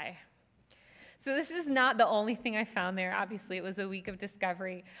this guy. So this is not the only thing I found there. Obviously, it was a week of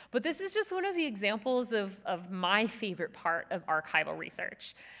discovery. But this is just one of the examples of my favorite part of archival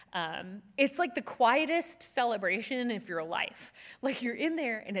research. It's like the quietest celebration of your life. Like you're in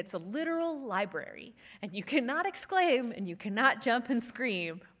there, and it's a literal library. And you cannot exclaim, and you cannot jump and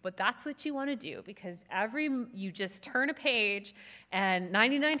scream. But that's what you want to do, because you just turn a page, and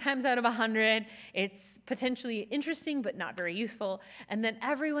 99 times out of 100, it's potentially interesting but not very useful. And then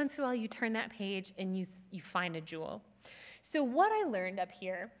every once in a while, you turn that page, and you find a jewel. So what I learned up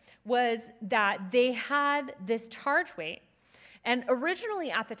here was that they had this charge weight. And originally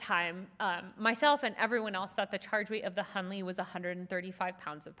at the time, myself and everyone else thought the charge weight of the Hagley was 135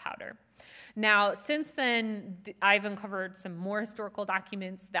 pounds of powder. Now, since then, I've uncovered some more historical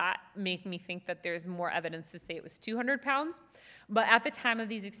documents that make me think that there's more evidence to say it was 200 pounds. But at the time of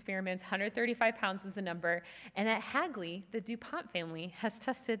these experiments, 135 pounds was the number. And at Hagley, the DuPont family has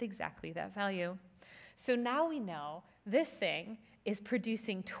tested exactly that value. So now we know this thing is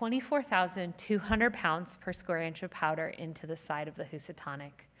producing 24,200 pounds per square inch of powder into the side of the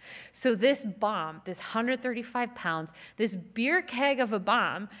Housatonic. So this bomb, this 135 pounds, this beer keg of a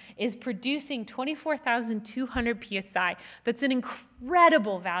bomb is producing 24,200 psi. That's an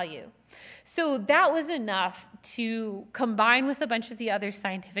incredible value. So that was enough to combine with a bunch of the other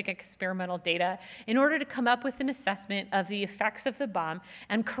scientific experimental data in order to come up with an assessment of the effects of the bomb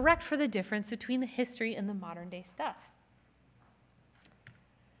and correct for the difference between the history and the modern day stuff.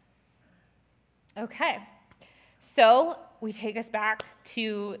 Okay, so we take us back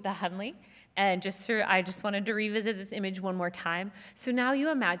to the Hagley, and I just wanted to revisit this image one more time. So now you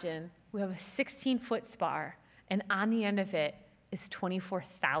imagine we have a 16-foot spar, and on the end of it is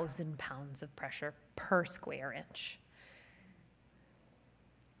 24,000 pounds of pressure per square inch.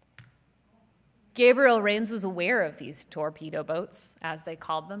 Gabriel Rains was aware of these torpedo boats, as they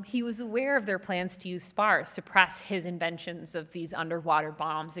called them. He was aware of their plans to use spars to press his inventions of these underwater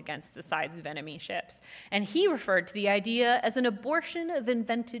bombs against the sides of enemy ships. And he referred to the idea as an abortion of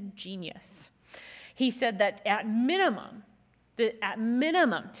invented genius. He said that at minimum,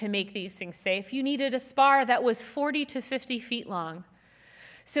 to make these things safe, you needed a spar that was 40 to 50 feet long.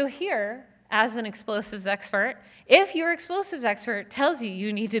 So here, as an explosives expert, if your explosives expert tells you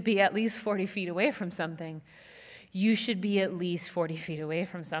you need to be at least 40 feet away from something, you should be at least 40 feet away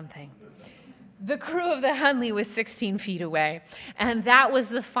from something. The crew of the Hagley was 16 feet away, and that was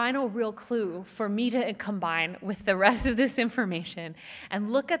the final real clue for me to combine with the rest of this information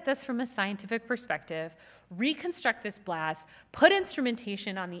and look at this from a scientific perspective, reconstruct this blast, put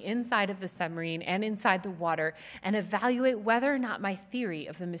instrumentation on the inside of the submarine and inside the water, and evaluate whether or not my theory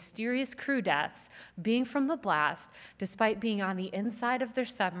of the mysterious crew deaths being from the blast, despite being on the inside of their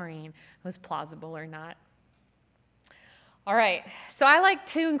submarine, was plausible or not. All right, so I like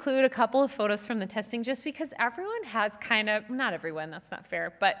to include a couple of photos from the testing just because everyone has not everyone, that's not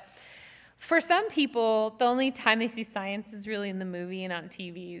fair, but for some people, the only time they see science is really in the movie and on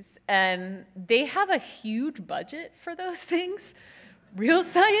TVs, and they have a huge budget for those things. Real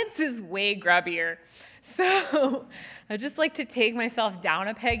science is way grubbier. So I just like to take myself down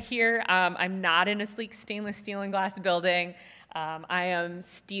a peg here. I'm not in a sleek stainless steel and glass building. I am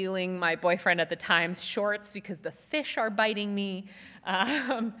stealing my boyfriend at the time's shorts because the fish are biting me.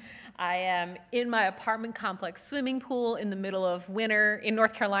 I am in my apartment complex swimming pool in the middle of winter. In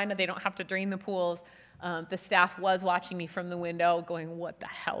North Carolina, they don't have to drain the pools. The staff was watching me from the window going, what the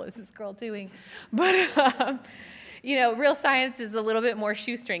hell is this girl doing? But, you know, real science is a little bit more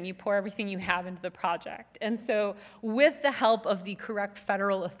shoestring. You pour everything you have into the project. And so with the help of the correct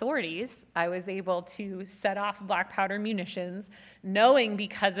federal authorities, I was able to set off black powder munitions, knowing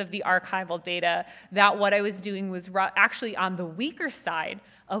because of the archival data that what I was doing was actually on the weaker side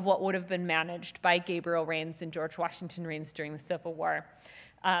of what would have been managed by Gabriel Rains and George Washington Rains during the Civil War.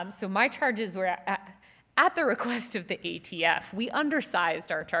 So my charges were at the request of the ATF. We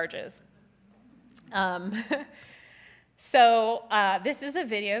undersized our charges. So this is a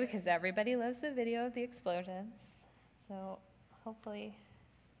video because everybody loves the video of the explosions. So hopefully.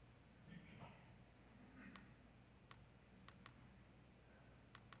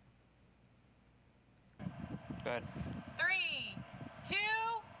 Go ahead. 3, 2,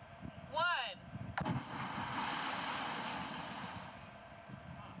 1.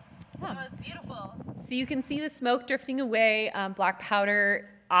 That was beautiful. So you can see the smoke drifting away. Black powder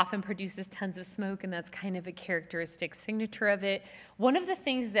often produces tons of smoke, and that's kind of a characteristic signature of it. One of the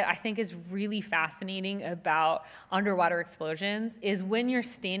things that I think is really fascinating about underwater explosions is when you're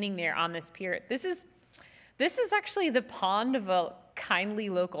standing there on this pier. This is actually the pond of a kindly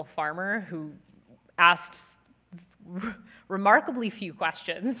local farmer who asked remarkably few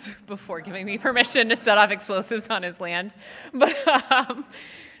questions before giving me permission to set off explosives on his land. But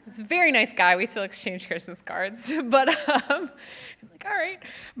he's a very nice guy. We still exchange Christmas cards. But he's like, all right.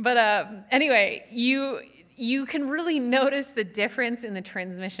 But anyway, you can really notice the difference in the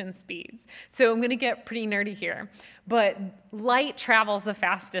transmission speeds. So I'm going to get pretty nerdy here. But light travels the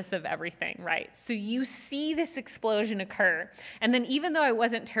fastest of everything, right? So you see this explosion occur. And then even though I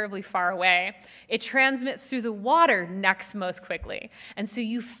wasn't terribly far away, it transmits through the water next most quickly. And so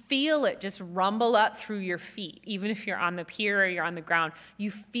you feel it just rumble up through your feet. Even if you're on the pier or you're on the ground, you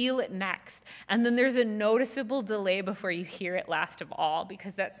feel it next. And then there's a noticeable delay before you hear it last of all,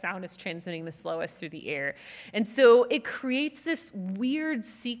 because that sound is transmitting the slowest through the air. And so it creates this weird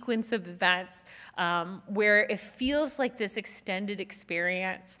sequence of events where it feels like this extended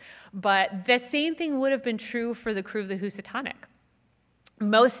experience, but the same thing would have been true for the crew of the Housatonic.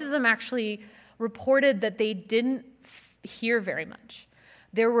 Most of them actually reported that they didn't hear very much.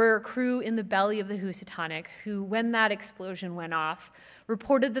 There were crew in the belly of the Housatonic who, when that explosion went off,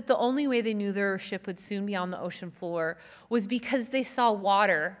 reported that the only way they knew their ship would soon be on the ocean floor was because they saw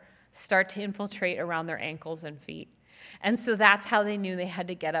water start to infiltrate around their ankles and feet. And so that's how they knew they had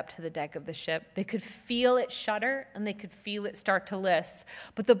to get up to the deck of the ship. They could feel it shudder and they could feel it start to list,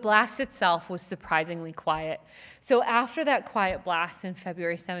 but the blast itself was surprisingly quiet. So after that quiet blast in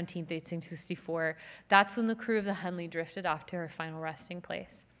February 17th, 1864, that's when the crew of the Hagley drifted off to her final resting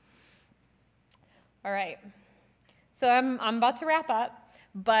place. All right, so I'm about to wrap up,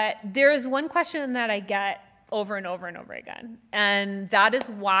 but there is one question that I get over and over and over again. And that is,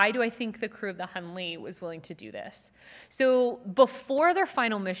 why do I think the crew of the Hagley was willing to do this? So before their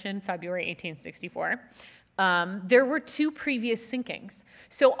final mission, February 1864, there were 2 previous sinkings.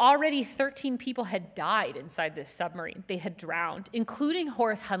 So already 13 people had died inside this submarine. They had drowned, including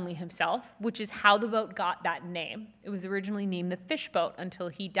Horace Hagley himself, which is how the boat got that name. It was originally named the Fish Boat until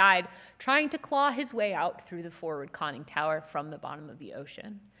he died trying to claw his way out through the forward conning tower from the bottom of the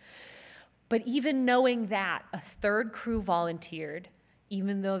ocean. But even knowing that, a 3rd crew volunteered,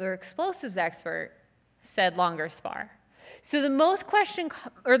 even though their explosives expert said longer spar. So the most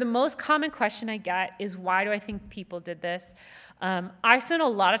common question I get is, why do I think people did this? I spent a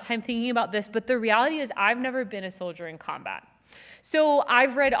lot of time thinking about this, but the reality is I've never been a soldier in combat. So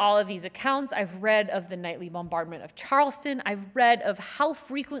I've read all of these accounts. I've read of the nightly bombardment of Charleston. I've read of how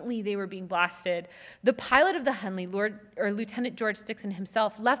frequently they were being blasted. The pilot of the Hagley, Lieutenant George Dixon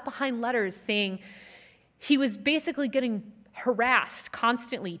himself, left behind letters saying he was basically getting harassed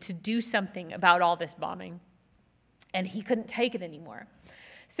constantly to do something about all this bombing, and he couldn't take it anymore.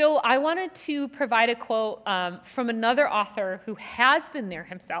 So I wanted to provide a quote from another author who has been there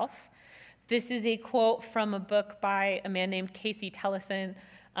himself. This is a quote from a book by a man named Casey Tellison,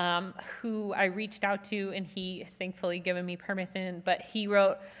 who I reached out to, and he has thankfully given me permission, but he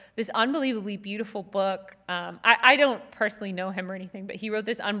wrote this unbelievably beautiful book. I don't personally know him or anything, but he wrote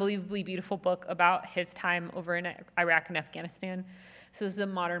this unbelievably beautiful book about his time over in Iraq and Afghanistan. So this is a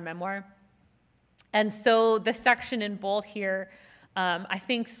modern memoir. And so the section in bold here, I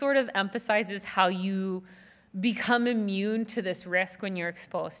think, sort of emphasizes how you become immune to this risk when you're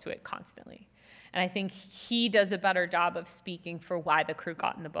exposed to it constantly. And I think he does a better job of speaking for why the crew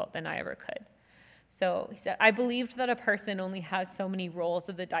got in the boat than I ever could. So he said, I believed that a person only has so many rolls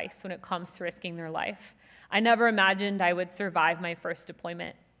of the dice when it comes to risking their life. I never imagined I would survive my first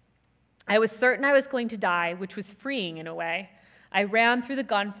deployment. I was certain I was going to die, which was freeing in a way. I ran through the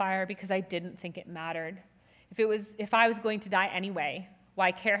gunfire because I didn't think it mattered. If I was going to die anyway,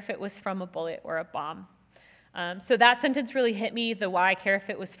 why care if it was from a bullet or a bomb? So that sentence really hit me, the why care if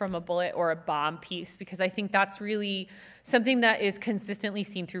it was from a bullet or a bomb piece, because I think that's really something that is consistently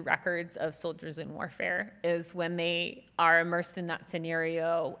seen through records of soldiers in warfare, is when they are immersed in that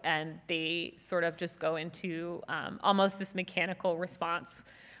scenario and they sort of just go into almost this mechanical response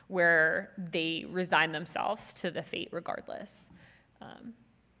where they resign themselves to the fate regardless.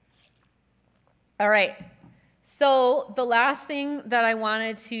 All right. So the last thing that I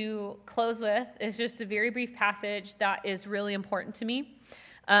wanted to close with is just a very brief passage that is really important to me.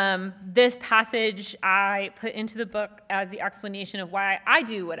 This passage I put into the book as the explanation of why I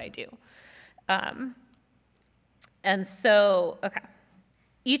do what I do. And so, okay.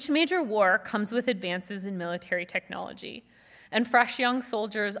 Each major war comes with advances in military technology, and fresh young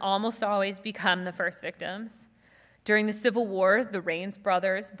soldiers almost always become the first victims. During the Civil War, the Raines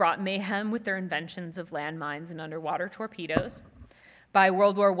brothers brought mayhem with their inventions of landmines and underwater torpedoes. By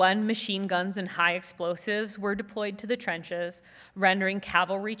World War I, machine guns and high explosives were deployed to the trenches, rendering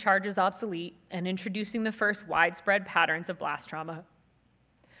cavalry charges obsolete and introducing the first widespread patterns of blast trauma.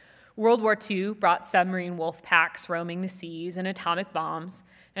 World War II brought submarine wolf packs roaming the seas and atomic bombs,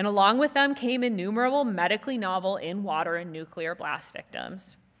 and along with them came innumerable medically novel in-water and nuclear blast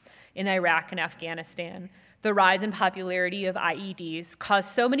victims. In Iraq and Afghanistan, the rise in popularity of IEDs caused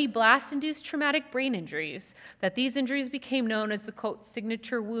so many blast-induced traumatic brain injuries that these injuries became known as the, quote,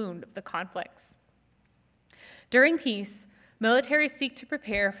 signature wound of the conflicts. During peace, militaries seek to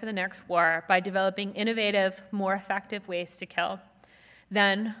prepare for the next war by developing innovative, more effective ways to kill.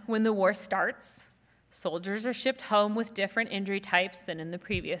 Then, when the war starts, soldiers are shipped home with different injury types than in the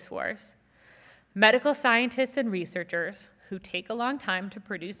previous wars. Medical scientists and researchers, who take a long time to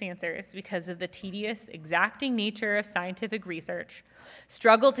produce answers because of the tedious, exacting nature of scientific research,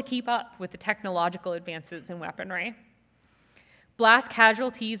 struggle to keep up with the technological advances in weaponry. Blast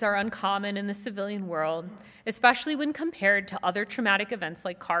casualties are uncommon in the civilian world, especially when compared to other traumatic events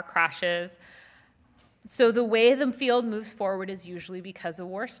like car crashes. So the way the field moves forward is usually because a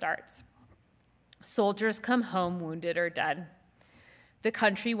war starts. Soldiers come home wounded or dead. The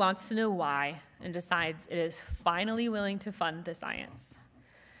country wants to know why and decides it is finally willing to fund the science.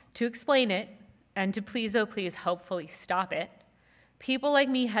 To explain it, and to please, oh please, hopefully stop it, people like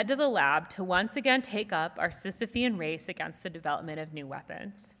me head to the lab to once again take up our Sisyphean race against the development of new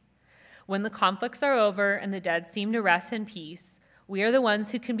weapons. When the conflicts are over and the dead seem to rest in peace, we are the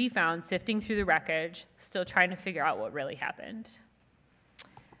ones who can be found sifting through the wreckage, still trying to figure out what really happened.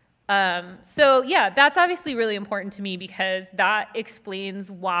 So yeah, that's obviously really important to me because that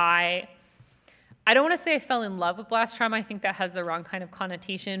explains why, I don't want to say I fell in love with blast trauma, I think that has the wrong kind of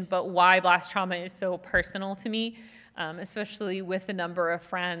connotation, but why blast trauma is so personal to me, especially with the number of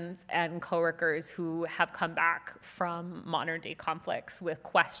friends and coworkers who have come back from modern day conflicts with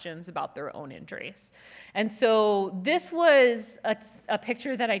questions about their own injuries. And so this was a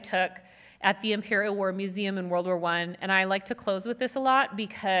picture that I took at the Imperial War Museum in World War I, and I like to close with this a lot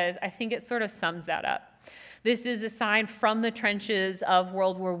because I think it sort of sums that up. This is a sign from the trenches of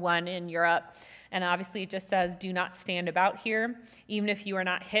World War I in Europe, and obviously it just says, do not stand about here. Even if you are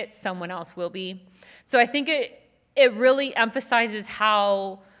not hit, someone else will be. So I think it really emphasizes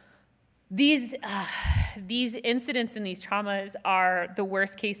how these incidents and these traumas are the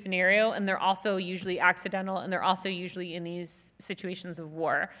worst case scenario, and they're also usually accidental, and they're also usually in these situations of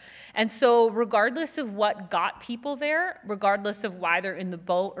war. And so regardless of what got people there, regardless of why they're in the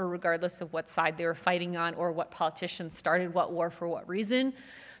boat, or regardless of what side they were fighting on, or what politicians started what war for what reason,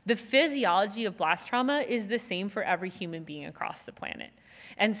 the physiology of blast trauma is the same for every human being across the planet.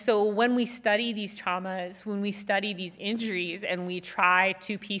 And so when we study these traumas, when we study these injuries, and we try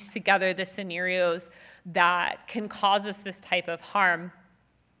to piece together the scenarios that can cause us this type of harm,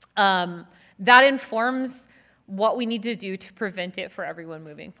 that informs what we need to do to prevent it for everyone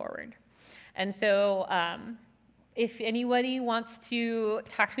moving forward. And so if anybody wants to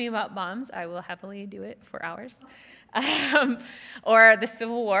talk to me about bombs, I will happily do it for hours. Or the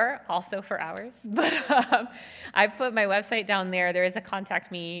Civil War, also for hours. But I've put my website down there. There is a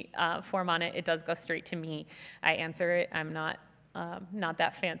contact me form on it. It does go straight to me. I answer it. I'm not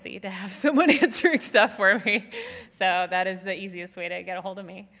that fancy to have someone answering stuff for me. So that is the easiest way to get a hold of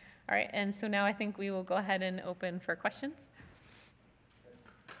me. All right, and so now I think we will go ahead and open for questions.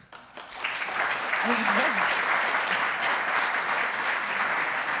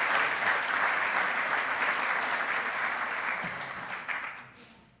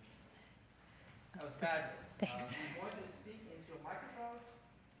 Thanks. I want you to speak into a microphone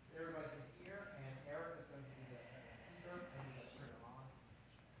so everybody can hear, and Eric is going to be the speaker, and he's going to turn it on.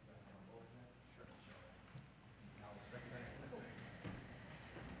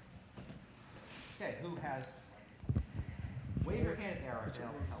 Okay, who has, wave your hand, Eric, and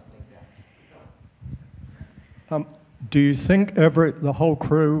I'll help things out. Do you think the whole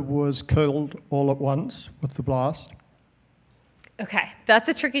crew was killed all at once with the blast? Okay, that's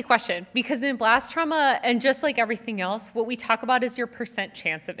a tricky question because in blast trauma, and just like everything else, what we talk about is your %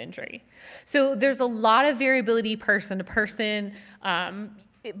 chance of injury. So there's a lot of variability person to person.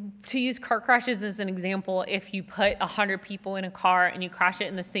 To use car crashes as an example, if you put 100 people in a car and you crash it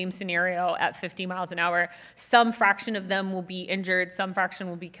in the same scenario at 50 miles an hour, some fraction of them will be injured, some fraction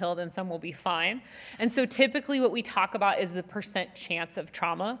will be killed, and some will be fine. And so typically what we talk about is the % chance of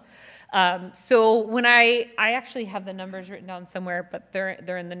trauma. So when I actually have the numbers written down somewhere, but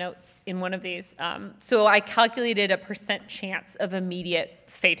they're in the notes in one of these. So I calculated a % chance of immediate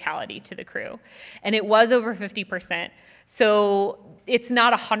fatality to the crew, and it was over 50%. So it's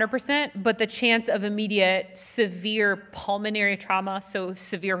not 100%, but the chance of immediate severe pulmonary trauma, so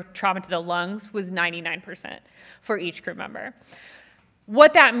severe trauma to the lungs, was 99% for each crew member.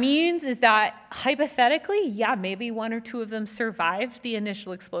 What that means is that hypothetically, yeah, maybe 1 or 2 of them survived the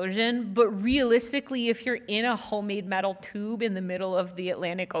initial explosion, but realistically, if you're in a homemade metal tube in the middle of the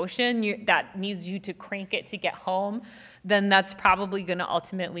Atlantic Ocean that needs you to crank it to get home, then that's probably going to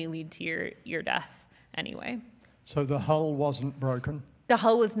ultimately lead to your death anyway. So the hull wasn't broken? The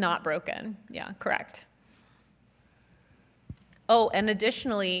hull was not broken. Yeah, correct. Oh, and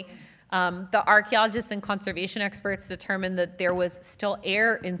additionally, the archaeologists and conservation experts determined that there was still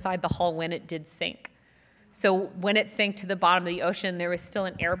air inside the hull when it did sink. So when it sank to the bottom of the ocean, there was still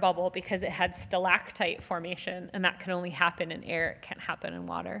an air bubble because it had stalactite formation, and that can only happen in air. It can't happen in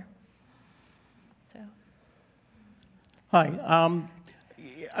water. So. Hi.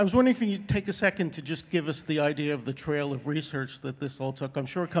 I was wondering if you'd take a second to just give us the idea of the trail of research that this all took. I'm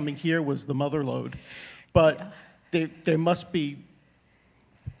sure coming here was the mother lode, but yeah, there must be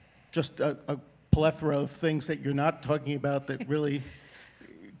just a plethora of things that you're not talking about that really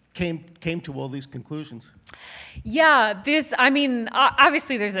came to all these conclusions. Yeah,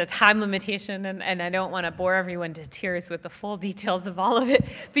 obviously there's a time limitation, and I don't want to bore everyone to tears with the full details of all of it.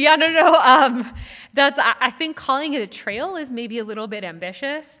 But yeah, no, I think calling it a trail is maybe a little bit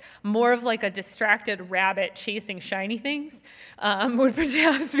ambitious. More of like a distracted rabbit chasing shiny things would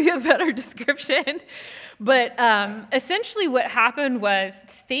perhaps be a better description. But essentially what happened was,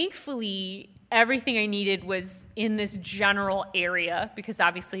 thankfully, everything I needed was in this general area, because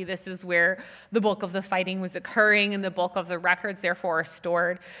obviously this is where the bulk of the fighting was occurring and the bulk of the records therefore are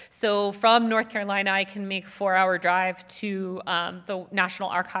stored. So from North Carolina, I can make a 4-hour drive to the National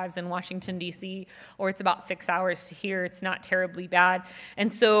Archives in Washington, D.C., or it's about 6 hours to here. It's not terribly bad. And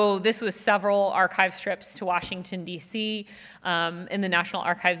so this was several archive trips to Washington, D.C., in the National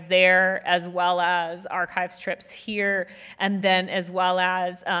Archives there, as well as archives trips here, and then as well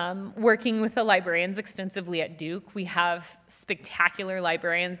as working with the librarians extensively at Duke. We have spectacular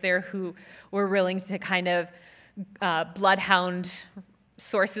librarians there who were willing to kind of bloodhound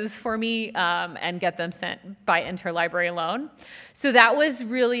sources for me and get them sent by interlibrary loan. So that was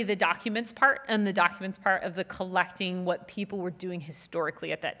really the documents part, and the documents part of the collecting what people were doing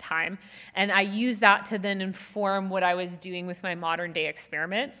historically at that time. And I used that to then inform what I was doing with my modern day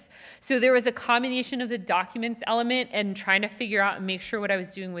experiments. So there was a combination of the documents element and trying to figure out and make sure what I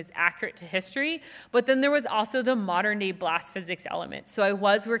was doing was accurate to history, but then there was also the modern day blast physics element. So I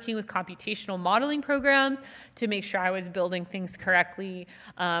was working with computational modeling programs to make sure I was building things correctly,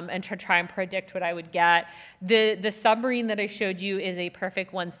 and to try and predict what I would get. The submarine that I showed you is a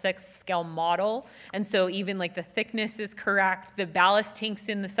perfect 1/6 scale model, and so even like the thickness is correct, the ballast tanks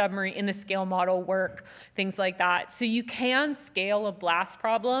in the submarine, in the scale model work, things like that. So you can scale a blast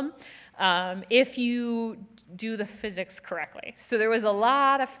problem if you do the physics correctly. So there was a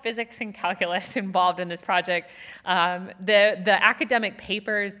lot of physics and calculus involved in this project. The academic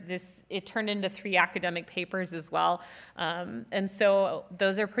papers, it turned into 3 academic papers as well. And so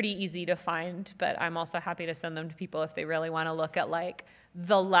those are pretty easy to find, but I'm also happy to send them to people if they really want to look at like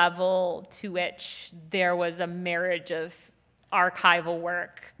the level to which there was a marriage of archival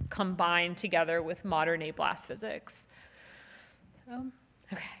work combined together with modern day blast physics. So,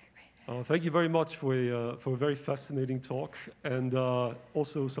 okay. Thank you very much for a very fascinating talk, and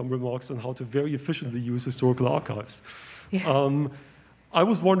also some remarks on how to very efficiently use historical archives. Yeah. I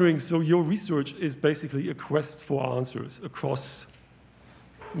was wondering, so your research is basically a quest for answers across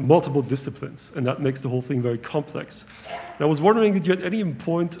multiple disciplines, and that makes the whole thing very complex. And I was wondering, did you at any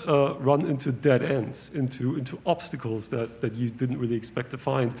point run into dead ends, into obstacles that you didn't really expect to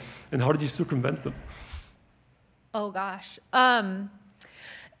find, and how did you circumvent them? Oh, gosh.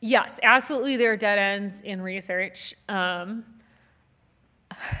 Yes, absolutely there are dead ends in research. I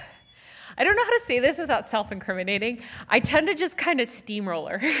don't know how to say this without self-incriminating. I tend to just kind of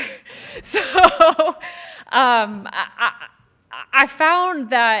steamroller. So I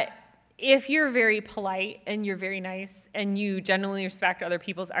found that if you're very polite and you're very nice and you genuinely respect other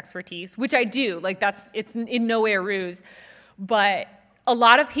people's expertise, which I do, like it's in no way a ruse, but a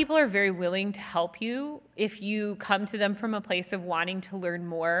lot of people are very willing to help you if you come to them from a place of wanting to learn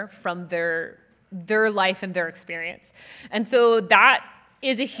more from their life and their experience. And so that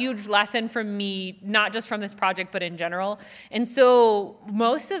is a huge lesson from me, not just from this project, but in general. And so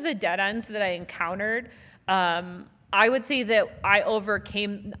most of the dead ends that I encountered, I would say that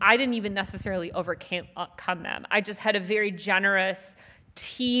I didn't even necessarily overcome them. I just had a very generous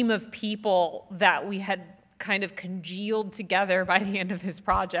team of people that we had kind of congealed together by the end of this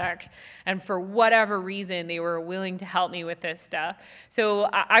project. And for whatever reason, they were willing to help me with this stuff. So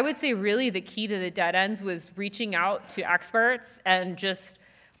I would say really the key to the dead ends was reaching out to experts and just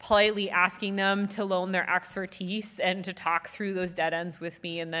politely asking them to loan their expertise and to talk through those dead ends with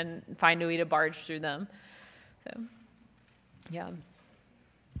me and then find a way to barge through them. So, yeah.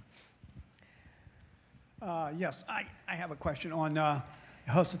 Yes, I have a question on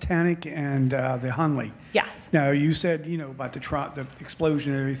Housatonic and the Hagley. Yes. Now, you said, about the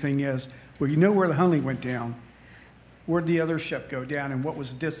explosion and everything is, well, you know where the Hagley went down. Where'd the other ship go down, and what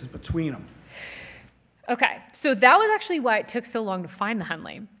was the distance between them? Okay, so that was actually why it took so long to find the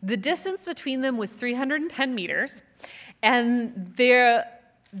Hagley. The distance between them was 310 meters, and the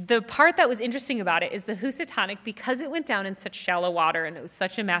part that was interesting about it is the Housatonic, because it went down in such shallow water and it was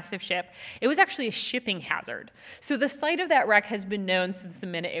such a massive ship, it was actually a shipping hazard. So the site of that wreck has been known since the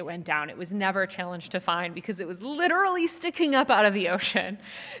minute it went down. It was never a challenge to find because it was literally sticking up out of the ocean.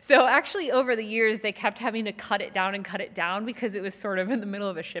 So actually over the years, they kept having to cut it down because it was sort of in the middle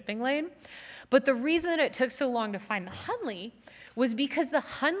of a shipping lane. But the reason it took so long to find the Hagley was because the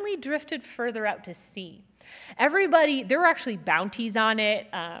Hagley drifted further out to sea. Everybody, there were actually bounties on it.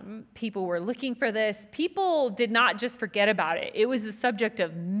 People were looking for this. People did not just forget about it. It was the subject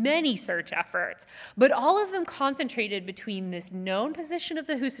of many search efforts, but all of them concentrated between this known position of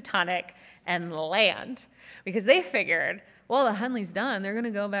the Housatonic and land, because they figured, well, the Hunley's done. They're going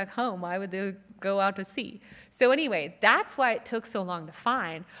to go back home. Why would they go out to sea? So anyway, that's why it took so long to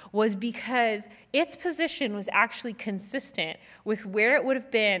find, was because its position was actually consistent with where it would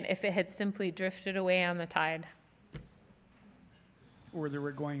have been if it had simply drifted away on the tide. Or they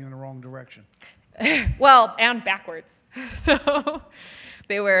were going in the wrong direction. Well, and backwards. So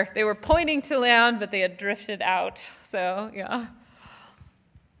they were pointing to land, but they had drifted out. So yeah.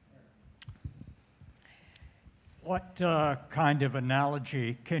 What kind of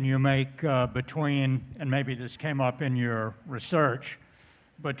analogy can you make between, and maybe this came up in your research,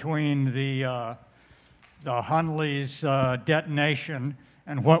 between the Hunley's detonation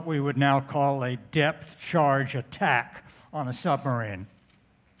and what we would now call a depth charge attack on a submarine?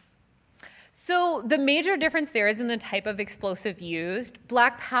 So the major difference there is in the type of explosive used.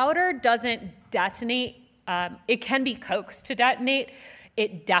 Black powder doesn't detonate. It can be coaxed to detonate.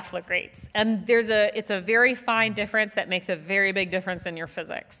 It deflagrates. And it's a very fine difference that makes a very big difference in your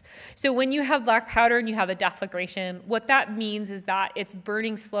physics. So when you have black powder and you have a deflagration, what that means is that it's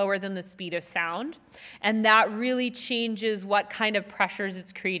burning slower than the speed of sound. And that really changes what kind of pressures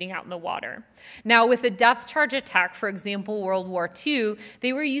it's creating out in the water. Now, with a depth charge attack, for example, World War II,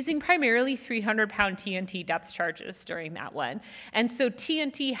 they were using primarily 300-pound TNT depth charges during that one. And so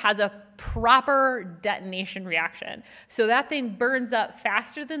TNT has a proper detonation reaction. So that thing burns up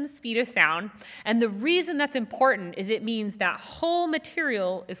faster than the speed of sound. And the reason that's important is it means that whole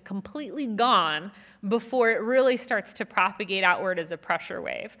material is completely gone before it really starts to propagate outward as a pressure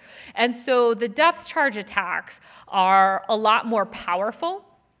wave. And so the depth charge attacks are a lot more powerful.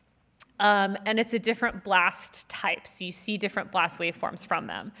 And it's a different blast type. So you see different blast waveforms from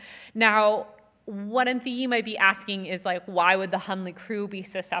them. Now, what I'm thinking you might be asking is, like, why would the Hunley crew be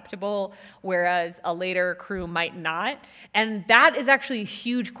susceptible, whereas a later crew might not? And that is actually a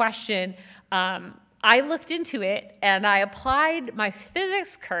huge question. I looked into it, and I applied my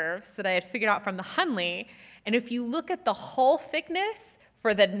physics curves that I had figured out from the Hunley. And if you look at the hull thickness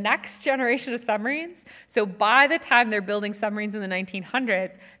for the next generation of submarines, so by the time they're building submarines in the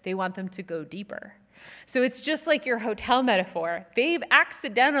 1900s, they want them to go deeper. So it's just like your hotel metaphor. They've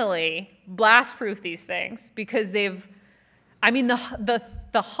accidentally blast-proofed these things because the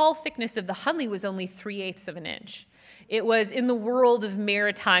hull thickness of the Hunley was only 3/8 of an inch. It was, in the world of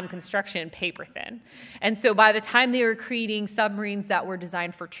maritime construction, paper thin. And so by the time they were creating submarines that were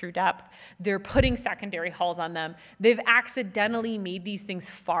designed for true depth, they're putting secondary hulls on them. They've accidentally made these things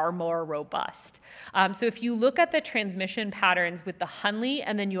far more robust. So if you look at the transmission patterns with the Hunley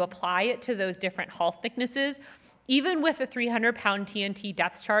and then you apply it to those different hull thicknesses, even with a 300-pound TNT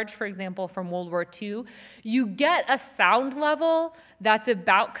depth charge, for example, from World War II, you get a sound level that's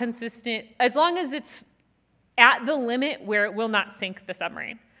about consistent, as long as it's at the limit where it will not sink the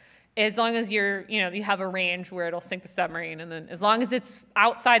submarine. As long as you have a range where it'll sink the submarine, and then as long as it's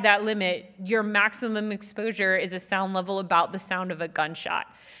outside that limit, your maximum exposure is a sound level about the sound of a gunshot.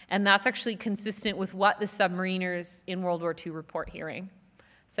 And that's actually consistent with what the submariners in World War II report hearing.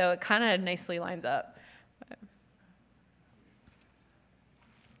 So it kind of nicely lines up.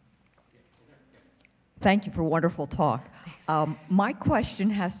 Thank you for a wonderful talk. My question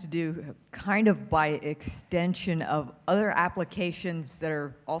has to do kind of by extension of other applications that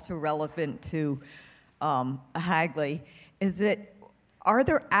are also relevant to Hagley. Are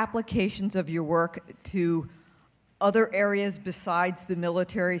there applications of your work to other areas besides the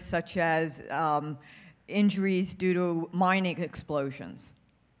military, such as injuries due to mining explosions?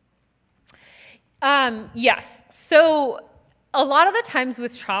 Yes. So a lot of the times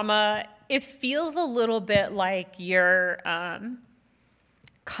with trauma, it feels a little bit like you're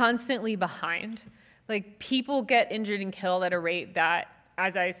constantly behind. Like, people get injured and killed at a rate that,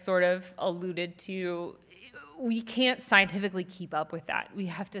 as I sort of alluded to, we can't scientifically keep up with that. We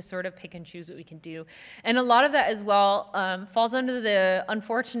have to sort of pick and choose what we can do. And a lot of that as well falls under the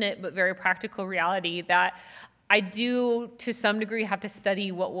unfortunate but very practical reality that I do, to some degree, have to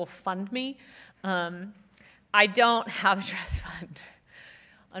study what will fund me. I don't have a trust fund.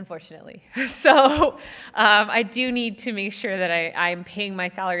 unfortunately. So I do need to make sure that I'm paying my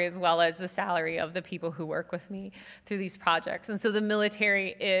salary as well as the salary of the people who work with me through these projects. And so the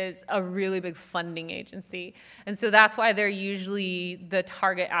military is a really big funding agency. And so that's why they're usually the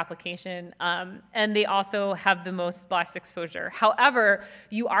target application. And they also have the most blast exposure. However,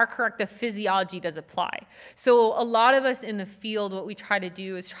 you are correct, the physiology does apply. So a lot of us in the field, what we try to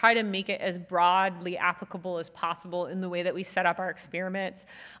do is try to make it as broadly applicable as possible in the way that we set up our experiments.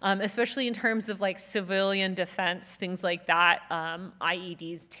 Especially in terms of like civilian defense, things like that,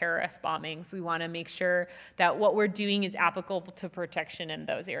 IEDs, terrorist bombings. We want to make sure that what we're doing is applicable to protection in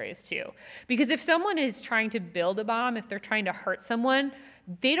those areas too. Because if someone is trying to build a bomb, if they're trying to hurt someone,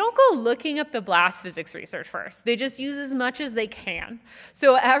 they don't go looking up the blast physics research first. They just use as much as they can.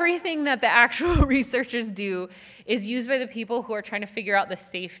 So everything that the actual researchers do is used by the people who are trying to figure out the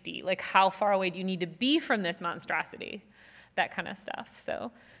safety, like how far away do you need to be from this monstrosity? That kind of stuff.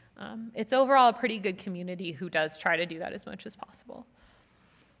 So it's overall a pretty good community who does try to do that as much as possible.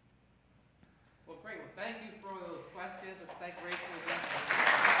 Well, great. Well, thank you for those questions. Let's thank Rachel again.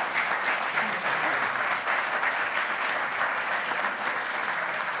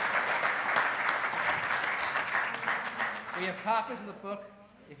 We have copies of the book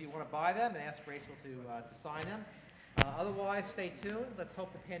if you want to buy them, and ask Rachel to sign them. Otherwise, stay tuned. Let's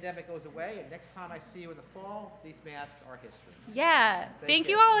hope the pandemic goes away. And next time I see you in the fall, these masks are history. Yeah. Thank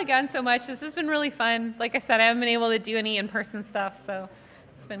you all again so much. This has been really fun. Like I said, I haven't been able to do any in-person stuff, so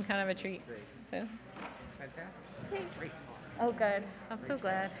it's been kind of a treat. Great. So. Fantastic. Thanks. Great talk. Oh, good. I'm so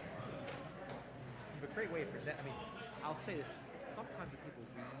glad. You have a great way of presenting. I mean, I'll say this. Sometimes when people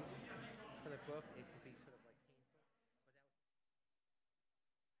read for the book, it